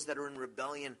be those that are in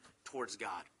rebellion towards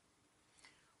God.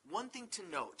 One thing to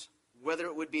note, whether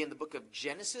it would be in the book of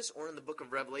Genesis or in the book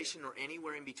of Revelation or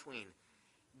anywhere in between,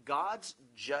 God's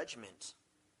judgment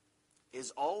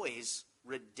is always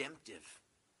redemptive.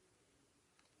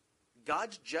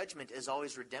 God's judgment is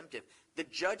always redemptive. The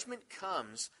judgment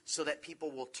comes so that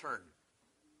people will turn.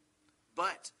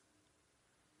 But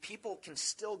people can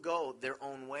still go their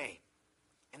own way.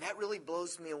 And that really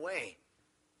blows me away.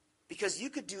 Because you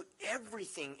could do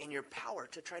everything in your power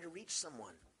to try to reach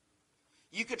someone.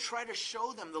 You could try to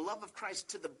show them the love of Christ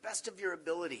to the best of your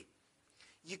ability.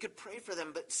 You could pray for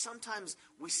them, but sometimes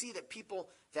we see that people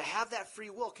that have that free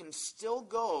will can still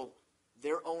go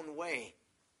their own way.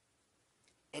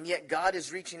 And yet God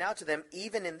is reaching out to them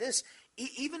even in this.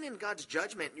 Even in God's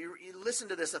judgment, you listen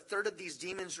to this, 1/3 of these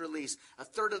demons released,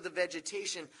 1/3 of the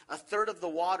vegetation, 1/3 of the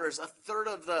waters, 1/3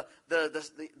 of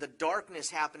the darkness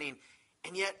happening.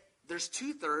 And yet there's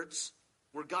 2/3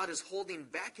 where God is holding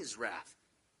back his wrath.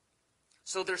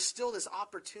 So there's still this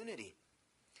opportunity.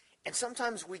 And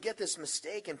sometimes we get this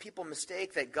mistake, and people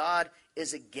mistake that God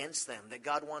is against them, that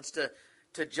God wants to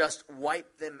just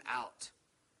wipe them out.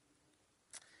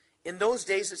 In those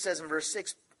days, it says in verse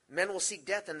 6, Men will seek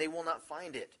death and they will not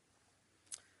find it.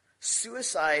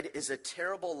 Suicide is a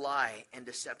terrible lie and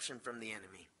deception from the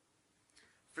enemy.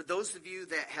 For those of you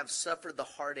that have suffered the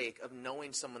heartache of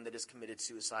knowing someone that has committed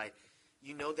suicide,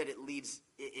 you know that it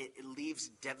leaves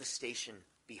devastation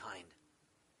behind.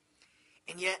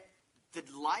 And yet, the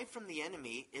lie from the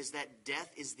enemy is that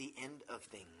death is the end of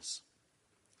things.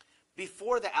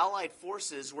 Before the Allied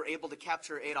forces were able to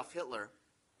capture Adolf Hitler,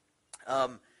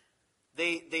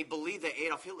 they believed that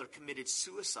Adolf Hitler committed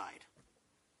suicide,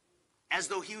 as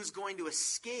though he was going to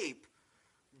escape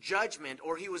judgment,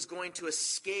 or he was going to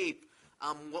escape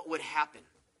what would happen.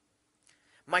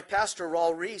 My pastor,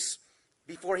 Raul Reese,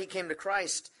 before he came to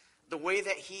Christ, the way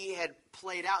that he had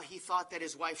played out, he thought that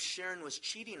his wife Sharon was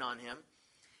cheating on him.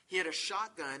 He had a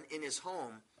shotgun in his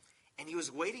home, and he was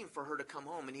waiting for her to come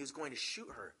home, and he was going to shoot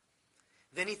her.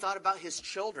 Then he thought about his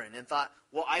children and thought,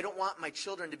 well, I don't want my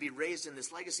children to be raised in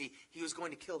this legacy. He was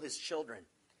going to kill his children.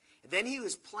 Then he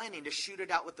was planning to shoot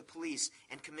it out with the police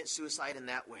and commit suicide in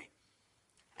that way.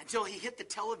 Until he hit the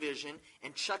television,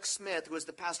 and Chuck Smith, who was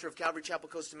the pastor of Calvary Chapel,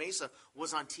 Costa Mesa,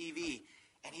 was on TV,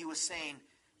 and he was saying,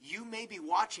 you may be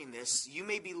watching this, you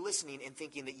may be listening and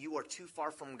thinking that you are too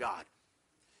far from God.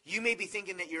 You may be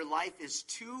thinking that your life is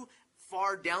too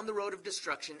far down the road of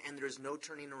destruction and there is no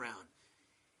turning around.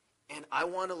 And I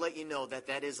want to let you know that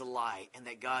that is a lie, and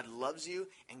that God loves you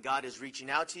and God is reaching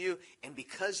out to you. And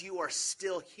because you are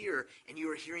still here and you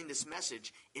are hearing this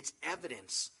message, it's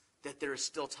evidence that there is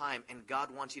still time, and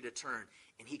God wants you to turn,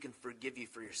 and he can forgive you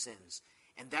for your sins.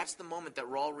 And that's the moment that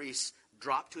Raul Reese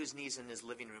dropped to his knees in his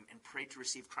living room and prayed to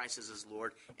receive Christ as his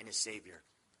Lord and his Savior.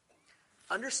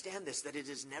 Understand this, that it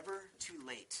is never too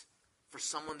late for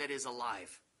someone that is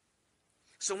alive.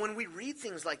 So when we read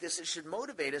things like this, it should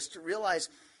motivate us to realize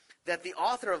that the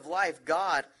author of life,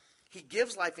 God, he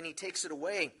gives life and he takes it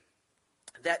away.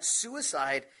 That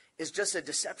suicide is just a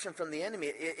deception from the enemy.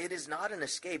 It is not an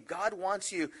escape. God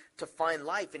wants you to find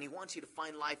life, and he wants you to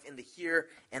find life in the here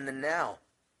and the now.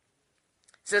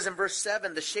 It says in verse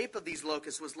 7, the shape of these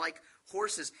locusts was like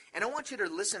horses. And I want you to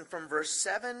listen from verse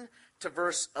 7 to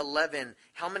verse 11,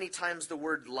 how many times the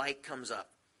word like comes up.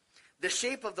 The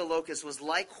shape of the locust was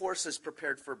like horses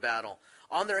prepared for battle.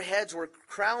 On their heads were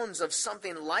crowns of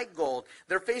something like gold.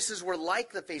 Their faces were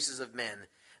like the faces of men.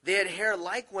 They had hair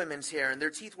like women's hair, and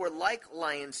their teeth were like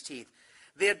lions' teeth.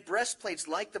 They had breastplates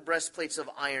like the breastplates of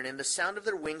iron, and the sound of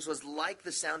their wings was like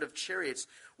the sound of chariots,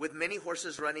 with many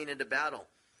horses running into battle.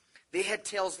 They had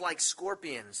tails like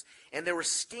scorpions, and there were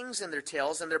stings in their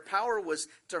tails, and their power was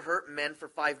to hurt men for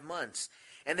 5 months.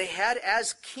 And they had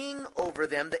as king over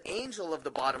them the angel of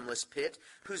the bottomless pit,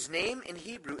 whose name in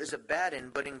Hebrew is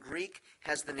Abaddon, but in Greek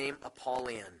has the name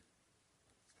Apollyon.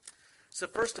 So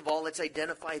first of all, let's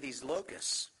identify these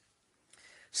locusts.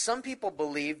 Some people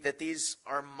believe that these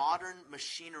are modern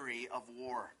machinery of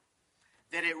war,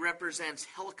 that it represents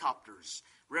helicopters,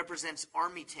 represents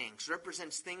army tanks,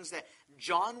 represents things that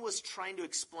John was trying to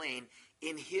explain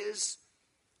in his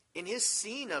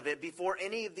scene of it before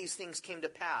any of these things came to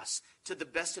pass, to the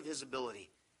best of his ability.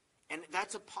 And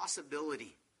that's a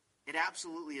possibility. It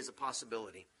absolutely is a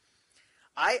possibility.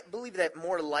 I believe that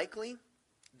more likely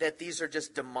that these are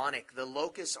just demonic. The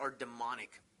locusts are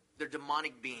demonic. They're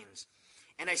demonic beings.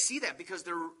 And I see that because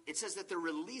it says that they're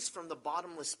released from the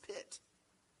bottomless pit.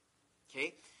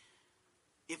 Okay?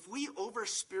 If we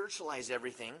over-spiritualize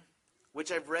everything,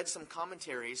 which I've read some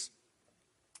commentaries,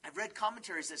 I've read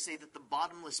commentaries that say that the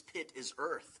bottomless pit is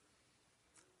earth.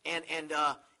 And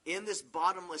in this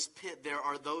bottomless pit, there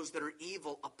are those that are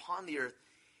evil upon the earth.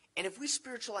 And if we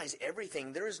spiritualize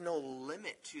everything, there is no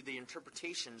limit to the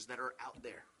interpretations that are out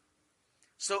there.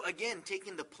 So again,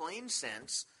 taking the plain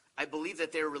sense, I believe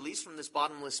that they're released from this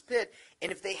bottomless pit.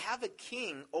 And if they have a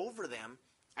king over them,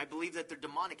 I believe that they're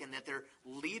demonic and that their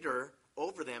leader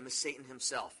over them is Satan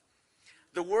himself.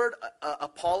 The word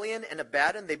Apollyon and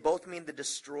Abaddon, they both mean the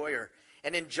destroyer.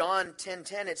 And in John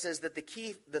 10:10, it says that the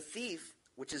thief,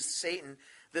 which is Satan,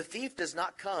 the thief does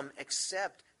not come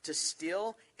except to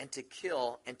steal and to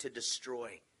kill and to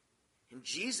destroy. And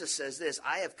Jesus says this,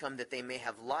 I have come that they may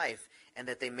have life and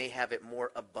that they may have it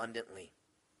more abundantly.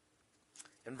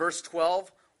 In verse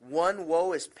 12, one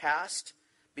woe is past.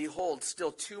 Behold,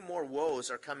 still 2 more woes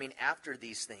are coming after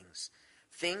these things.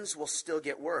 Things will still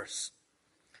get worse.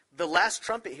 The last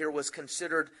trumpet here was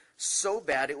considered so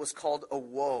bad it was called a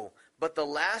woe. But the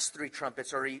last 3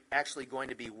 trumpets are actually going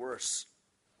to be worse.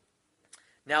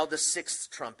 Now the 6th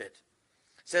trumpet.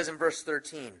 It says in verse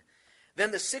 13,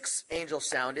 Then the 6th angel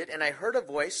sounded, and I heard a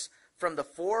voice from the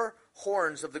 4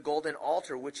 horns of the golden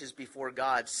altar which is before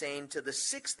God, saying to the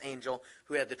 6th angel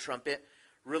who had the trumpet,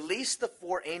 Release the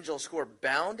 4 angels who are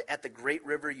bound at the great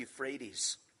river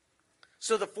Euphrates.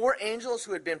 So the four angels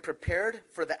who had been prepared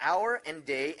for the hour and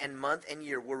day and month and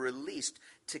year were released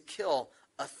to kill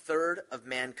a third of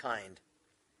mankind.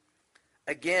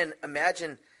 Again,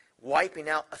 imagine wiping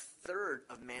out a third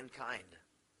of mankind.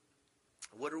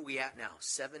 What are we at now?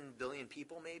 7 billion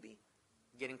people maybe?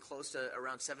 Getting close to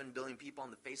around 7 billion people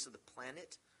on the face of the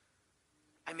planet?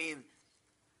 I mean,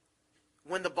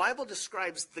 when the Bible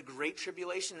describes the Great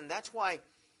Tribulation, and that's why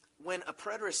when a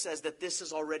preterist says that this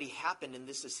has already happened and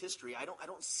this is history, I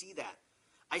don't see that.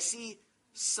 I see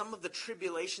some of the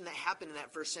tribulation that happened in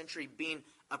that first century being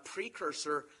a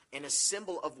precursor and a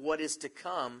symbol of what is to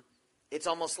come. It's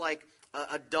almost like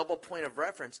a double point of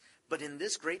reference. But in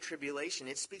this Great Tribulation,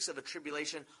 it speaks of a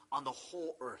tribulation on the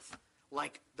whole earth,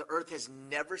 like the earth has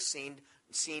never seen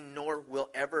nor will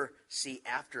ever see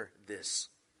after this.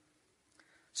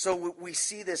 So we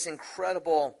see this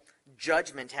incredible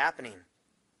judgment happening.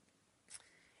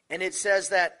 And it says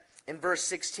that in verse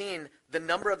 16, the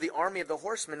number of the army of the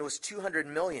horsemen was 200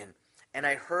 million, and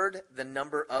I heard the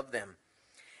number of them.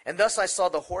 And thus I saw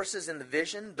the horses in the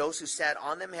vision. Those who sat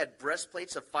on them had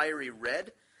breastplates of fiery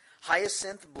red,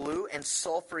 hyacinth blue, and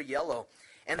sulfur yellow.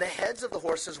 And the heads of the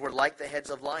horses were like the heads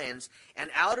of lions, and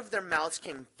out of their mouths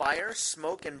came fire,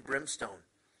 smoke, and brimstone.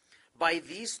 By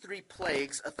these three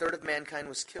plagues a third of mankind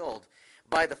was killed,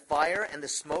 by the fire and the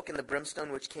smoke and the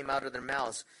brimstone which came out of their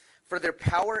mouths. For their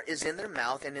power is in their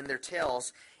mouth and in their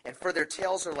tails, and for their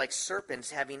tails are like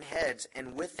serpents having heads,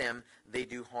 and with them they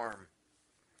do harm.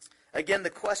 Again, the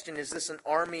question, is this an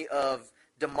army of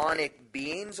demonic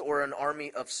beings or an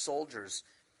army of soldiers?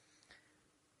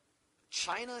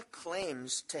 China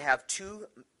claims to have 2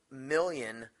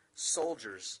 million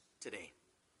soldiers today.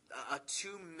 A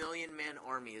 2 million man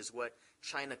army is what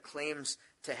China claims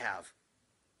to have.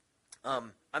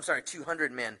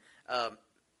 200 men.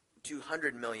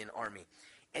 200 million army.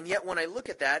 And yet when I look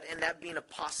at that, and that being a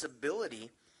possibility,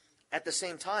 at the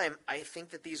same time, I think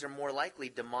that these are more likely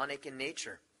demonic in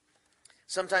nature.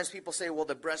 Sometimes people say, well,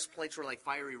 the breastplates were like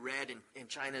fiery red and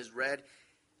China's red.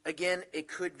 Again, it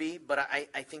could be, but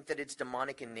I think that it's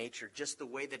demonic in nature, just the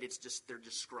way that they're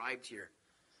described here.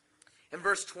 In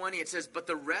verse 20, it says, but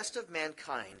the rest of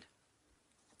mankind,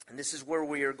 and this is where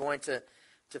we are going to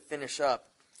finish up.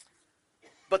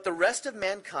 But the rest of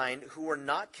mankind who were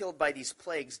not killed by these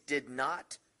plagues did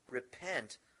not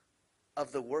repent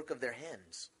of the work of their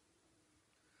hands.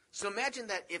 So imagine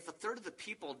that if a third of the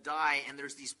people die and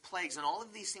there's these plagues and all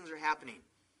of these things are happening,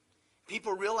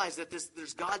 people realize that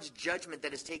there's God's judgment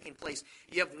that is taking place.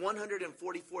 You have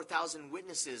 144,000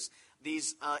 witnesses,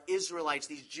 these Israelites,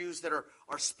 these Jews that are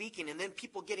speaking, and then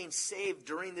people getting saved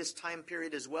during this time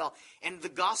period as well. And the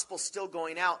gospel's still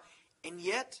going out. And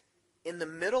yet, in the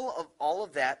middle of all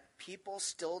of that, people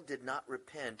still did not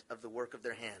repent of the work of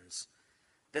their hands.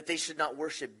 That they should not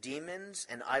worship demons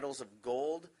and idols of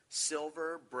gold,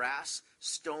 silver, brass,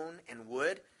 stone, and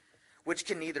wood, which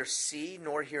can neither see,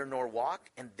 nor hear, nor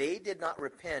walk. And they did not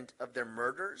repent of their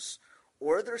murders,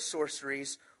 or their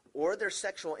sorceries, or their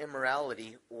sexual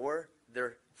immorality, or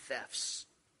their thefts.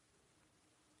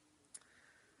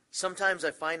 Sometimes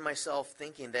I find myself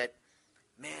thinking that,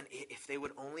 man, if they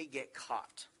would only get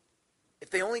caught, if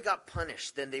they only got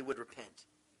punished, then they would repent.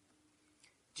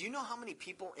 Do you know how many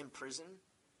people in prison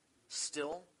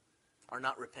still are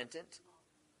not repentant?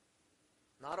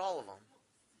 Not all of them.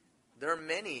 There are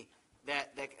many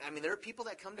there are people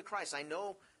that come to Christ. I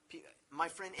know my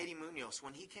friend Eddie Munoz,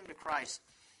 when he came to Christ,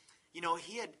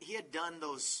 he had done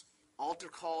those altar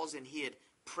calls and he had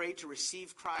prayed to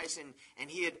receive Christ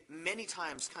and he had many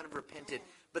times kind of repented.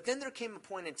 But then there came a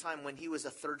point in time when he was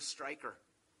a third striker.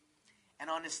 And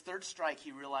on his third strike,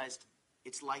 he realized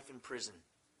it's life in prison.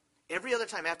 Every other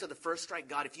time after the first strike,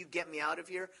 God, if you get me out of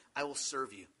here, I will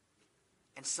serve you.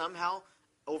 And somehow,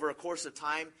 over a course of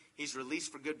time, he's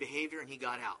released for good behavior and he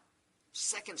got out.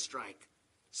 Second strike,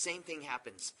 same thing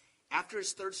happens. After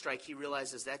his third strike, he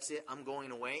realizes, that's it, I'm going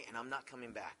away and I'm not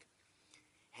coming back.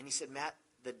 And he said, Matt,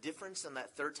 the difference on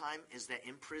that third time is that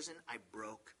in prison, I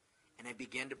broke and I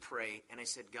began to pray. And I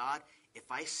said, God, if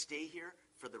I stay here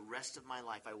for the rest of my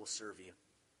life, I will serve you.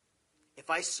 If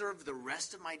I serve the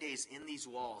rest of my days in these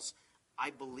walls,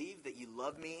 I believe that you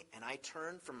love me, and I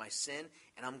turn from my sin,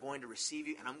 and I'm going to receive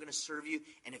you, and I'm going to serve you.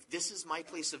 And if this is my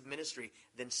place of ministry,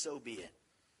 then so be it.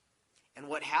 And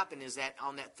what happened is that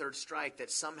on that third strike, that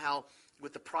somehow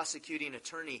with the prosecuting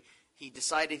attorney, he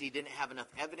decided he didn't have enough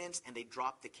evidence, and they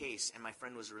dropped the case, and my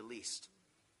friend was released.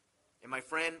 And my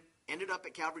friend ended up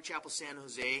at Calvary Chapel San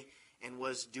Jose and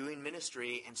was doing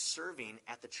ministry and serving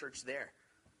at the church there.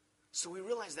 So we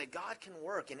realize that God can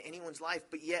work in anyone's life,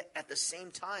 but yet at the same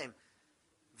time,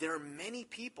 there are many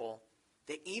people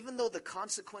that even though the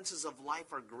consequences of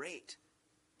life are great,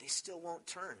 they still won't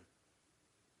turn.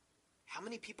 How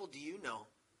many people do you know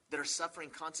that are suffering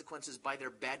consequences by their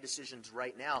bad decisions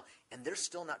right now, and they're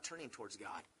still not turning towards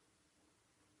God?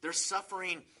 They're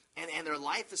suffering, and their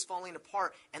life is falling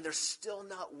apart, and they're still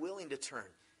not willing to turn.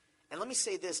 And let me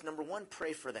say this. Number one,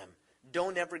 pray for them.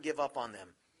 Don't ever give up on them.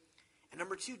 And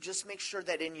number two, just make sure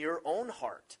that in your own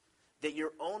heart, that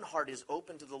your own heart is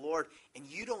open to the Lord, and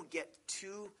you don't get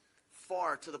too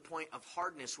far to the point of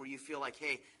hardness where you feel like,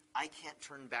 hey, I can't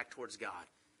turn back towards God.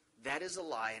 That is a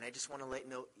lie, and I just want to let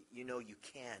you know you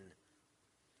can.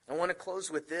 I want to close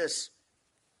with this.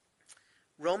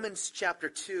 Romans chapter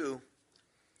 2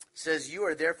 says, you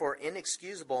are therefore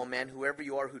inexcusable, man, whoever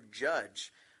you are who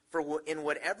judge. For in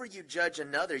whatever you judge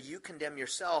another, you condemn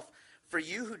yourself. For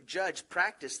you who judge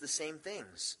practice the same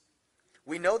things.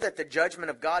 We know that the judgment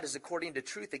of God is according to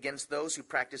truth against those who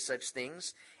practice such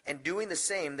things, and doing the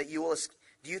same, that you will.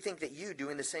 Do you think that you,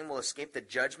 doing the same, will escape the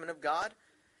judgment of God?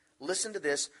 Listen to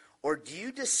this. Or do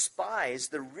you despise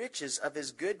the riches of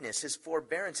his goodness, his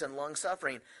forbearance and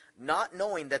long-suffering, not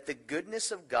knowing that the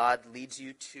goodness of God leads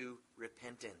you to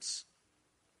repentance?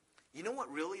 You know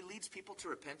what really leads people to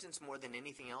repentance more than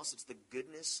anything else? It's the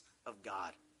goodness of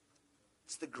God.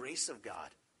 It's the grace of God.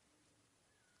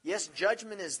 Yes,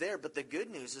 judgment is there, but the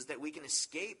good news is that we can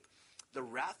escape the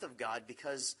wrath of God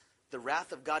because the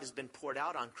wrath of God has been poured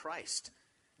out on Christ.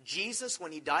 Jesus,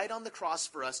 when he died on the cross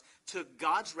for us, took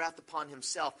God's wrath upon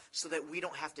himself so that we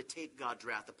don't have to take God's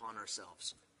wrath upon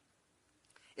ourselves.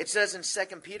 It says in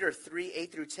 2 Peter 3,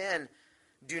 8 through 10,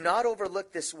 do not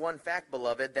overlook this one fact,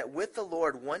 beloved, that with the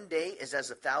Lord 1 day is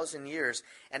as 1,000 years,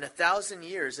 and 1,000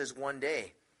 years as 1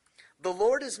 day. The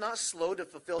Lord is not slow to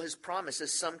fulfill his promise,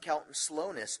 as some count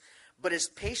slowness, but is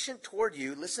patient toward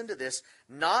you, listen to this,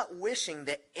 not wishing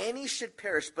that any should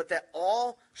perish, but that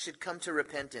all should come to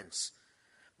repentance.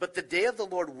 But the day of the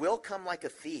Lord will come like a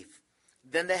thief.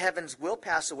 Then the heavens will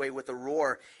pass away with a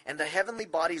roar, and the heavenly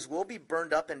bodies will be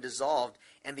burned up and dissolved,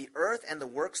 and the earth and the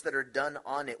works that are done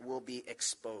on it will be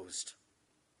exposed.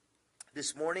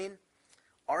 This morning,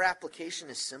 our application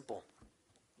is simple.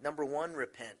 Number one,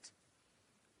 repent.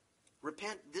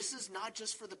 Repent. This is not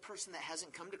just for the person that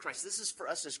hasn't come to Christ. This is for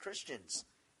us as Christians.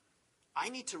 I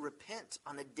need to repent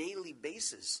on a daily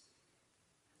basis.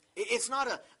 It's not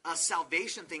a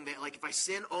salvation thing that, like, if I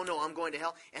sin, oh no, I'm going to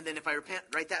hell. And then if I repent,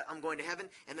 right, that I'm going to heaven.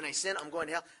 And then I sin, I'm going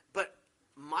to hell. But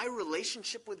my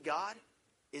relationship with God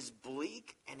is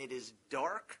bleak, and it is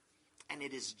dark, and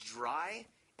it is dry,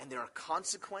 and there are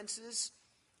consequences.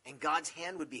 And God's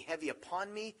hand would be heavy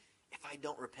upon me if I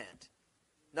don't repent.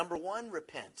 Number one,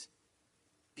 repent.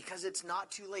 Because it's not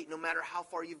too late, no matter how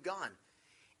far you've gone.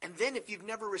 And then if you've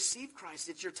never received Christ,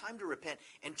 it's your time to repent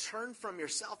and turn from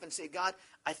yourself and say, God,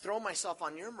 I throw myself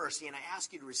on your mercy and I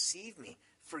ask you to receive me,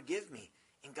 forgive me.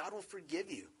 And God will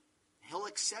forgive you. He'll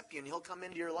accept you and he'll come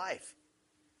into your life.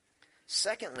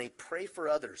 Secondly, pray for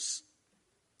others.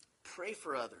 Pray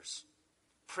for others.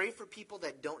 Pray for people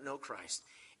that don't know Christ.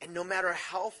 And no matter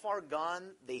how far gone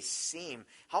they seem,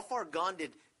 how far gone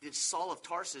did Saul of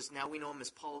Tarsus, now we know him as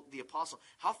Paul the Apostle,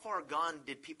 how far gone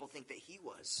did people think that he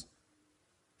was?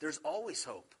 There's always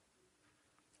hope.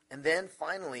 And then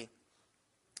finally,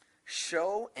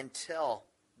 show and tell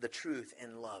the truth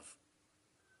in love.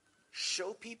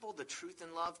 Show people the truth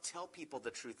in love. Tell people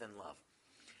the truth in love.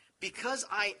 Because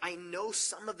I know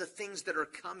some of the things that are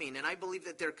coming, and I believe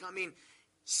that they're coming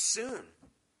soon.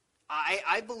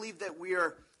 I believe that we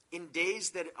are in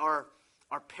days that are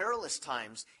perilous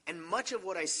times, and much of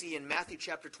what I see in Matthew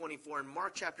chapter 24 and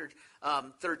Mark chapter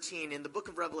 13, in the book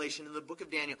of Revelation, in the book of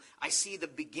Daniel, I see the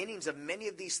beginnings of many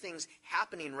of these things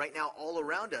happening right now all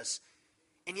around us.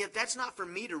 And yet that's not for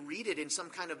me to read it in some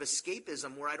kind of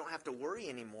escapism where I don't have to worry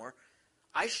anymore.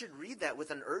 I should read that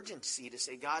with an urgency to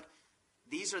say, God,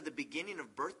 these are the beginning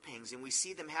of birth pangs, and we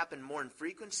see them happen more in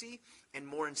frequency and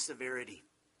more in severity.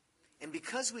 And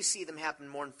because we see them happen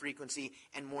more in frequency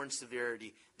and more in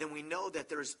severity, then we know that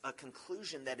there's a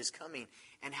conclusion that is coming.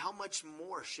 And how much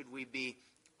more should we be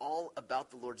all about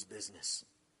the Lord's business?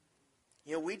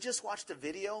 You know, we just watched a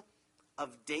video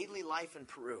of daily life in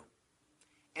Peru.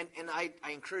 And I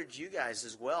encourage you guys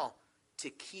as well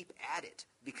to keep at it.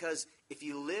 Because if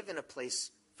you live in a place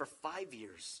for 5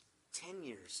 years, 10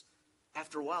 years,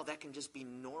 after a while, that can just be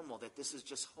normal, that this is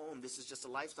just home, this is just a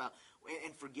lifestyle,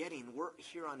 and forgetting we're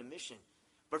here on a mission.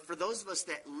 But for those of us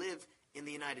that live in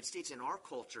the United States, in our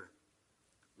culture,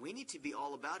 we need to be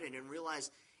all about it and realize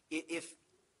if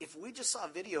we just saw a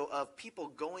video of people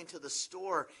going to the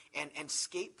store and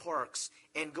skate parks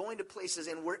and going to places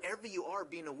and wherever you are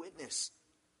being a witness,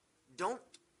 don't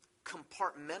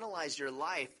compartmentalize your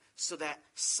life so that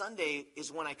Sunday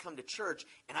is when I come to church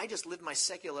and I just live my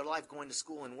secular life going to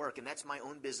school and work, and that's my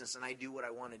own business and I do what I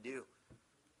want to do.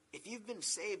 If you've been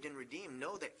saved and redeemed,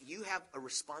 know that you have a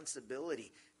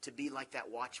responsibility to be like that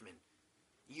watchman.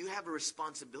 You have a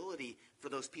responsibility for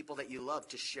those people that you love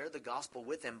to share the gospel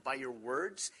with them by your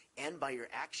words and by your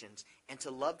actions, and to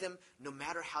love them no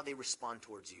matter how they respond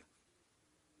towards you.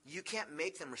 You can't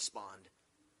make them respond,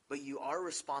 but you are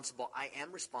responsible. I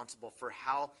am responsible for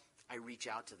how I reach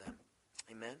out to them.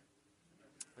 Amen?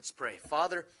 Let's pray.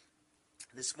 Father,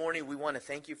 this morning we want to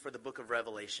thank you for the book of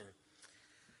Revelation.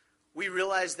 We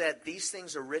realize that these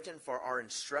things are written for our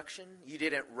instruction. You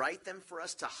didn't write them for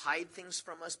us to hide things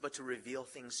from us, but to reveal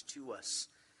things to us.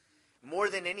 More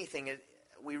than anything,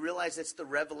 we realize it's the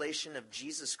revelation of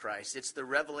Jesus Christ. It's the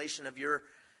revelation of your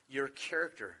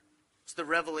character. It's the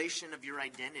revelation of your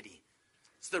identity.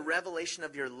 It's the revelation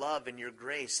of your love and your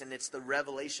grace, and it's the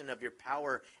revelation of your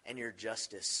power and your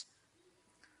justice.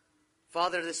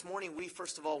 Father, this morning we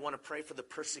first of all want to pray for the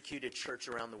persecuted church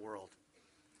around the world.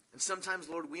 And sometimes,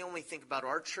 Lord, we only think about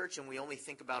our church, and we only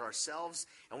think about ourselves,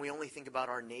 and we only think about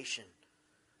our nation.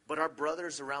 But our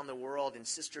brothers around the world and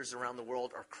sisters around the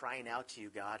world are crying out to you,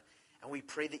 God, and we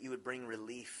pray that you would bring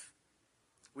relief.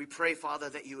 We pray, Father,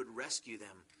 that you would rescue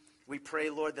them. We pray,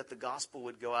 Lord, that the gospel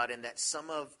would go out and that some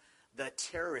of the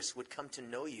terrorists would come to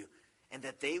know you, and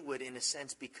that they would, in a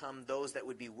sense, become those that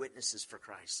would be witnesses for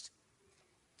Christ.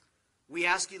 We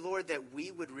ask you, Lord, that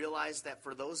we would realize that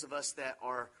for those of us that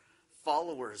are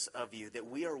followers of you, that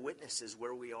we are witnesses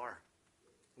where we are.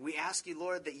 We ask you,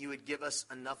 Lord, that you would give us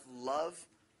enough love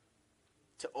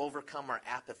to overcome our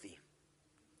apathy.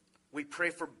 We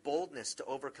pray for boldness to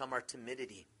overcome our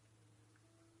timidity.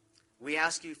 We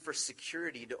ask you for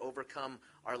security to overcome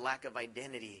our lack of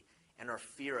identity and our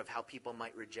fear of how people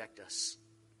might reject us.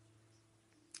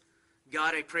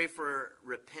 God, I pray for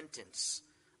repentance,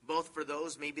 both for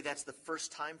those, maybe that's the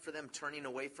first time for them turning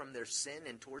away from their sin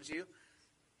and towards you.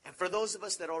 And for those of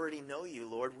us that already know you,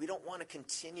 Lord, we don't want to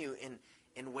continue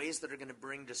in ways that are going to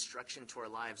bring destruction to our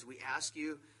lives. We ask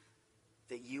you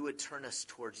that you would turn us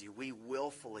towards you. We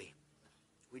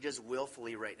just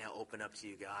willfully right now open up to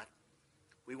you, God.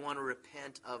 We want to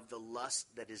repent of the lust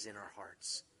that is in our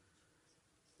hearts.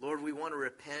 Lord, we want to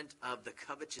repent of the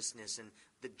covetousness and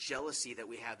the jealousy that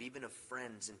we have, even of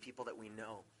friends and people that we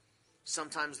know.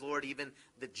 Sometimes, Lord, even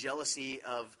the jealousy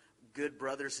of good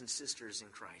brothers and sisters in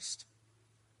Christ.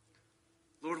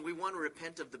 Lord, we want to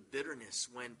repent of the bitterness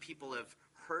when people have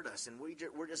hurt us and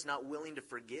we're just not willing to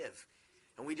forgive.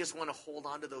 And we just want to hold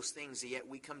on to those things, and yet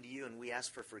we come to you and we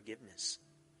ask for forgiveness.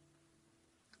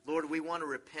 Lord, we want to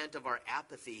repent of our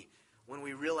apathy when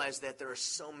we realize that there are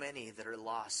so many that are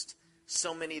lost,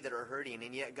 so many that are hurting,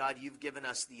 and yet, God, you've given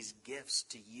us these gifts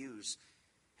to use.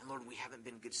 And Lord, we haven't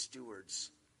been good stewards.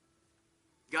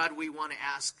 God, we want to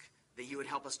ask that you would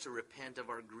help us to repent of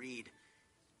our greed.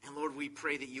 And Lord, we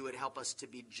pray that you would help us to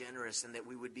be generous and that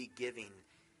we would be giving.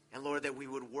 And Lord, that we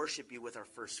would worship you with our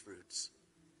first fruits.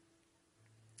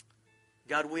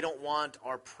 God, we don't want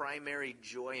our primary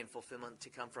joy and fulfillment to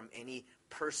come from any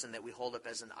person that we hold up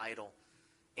as an idol,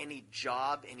 any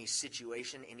job, any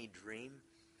situation, any dream.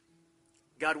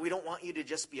 God, we don't want you to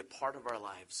just be a part of our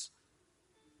lives.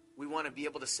 We want to be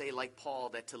able to say, like Paul,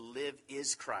 that to live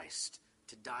is Christ,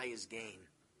 to die is gain.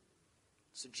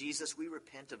 So Jesus, we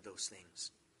repent of those things.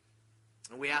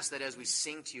 And we ask that as we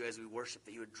sing to you, as we worship,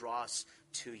 that you would draw us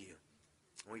to you.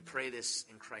 And we pray this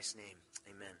in Christ's name.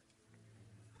 Amen.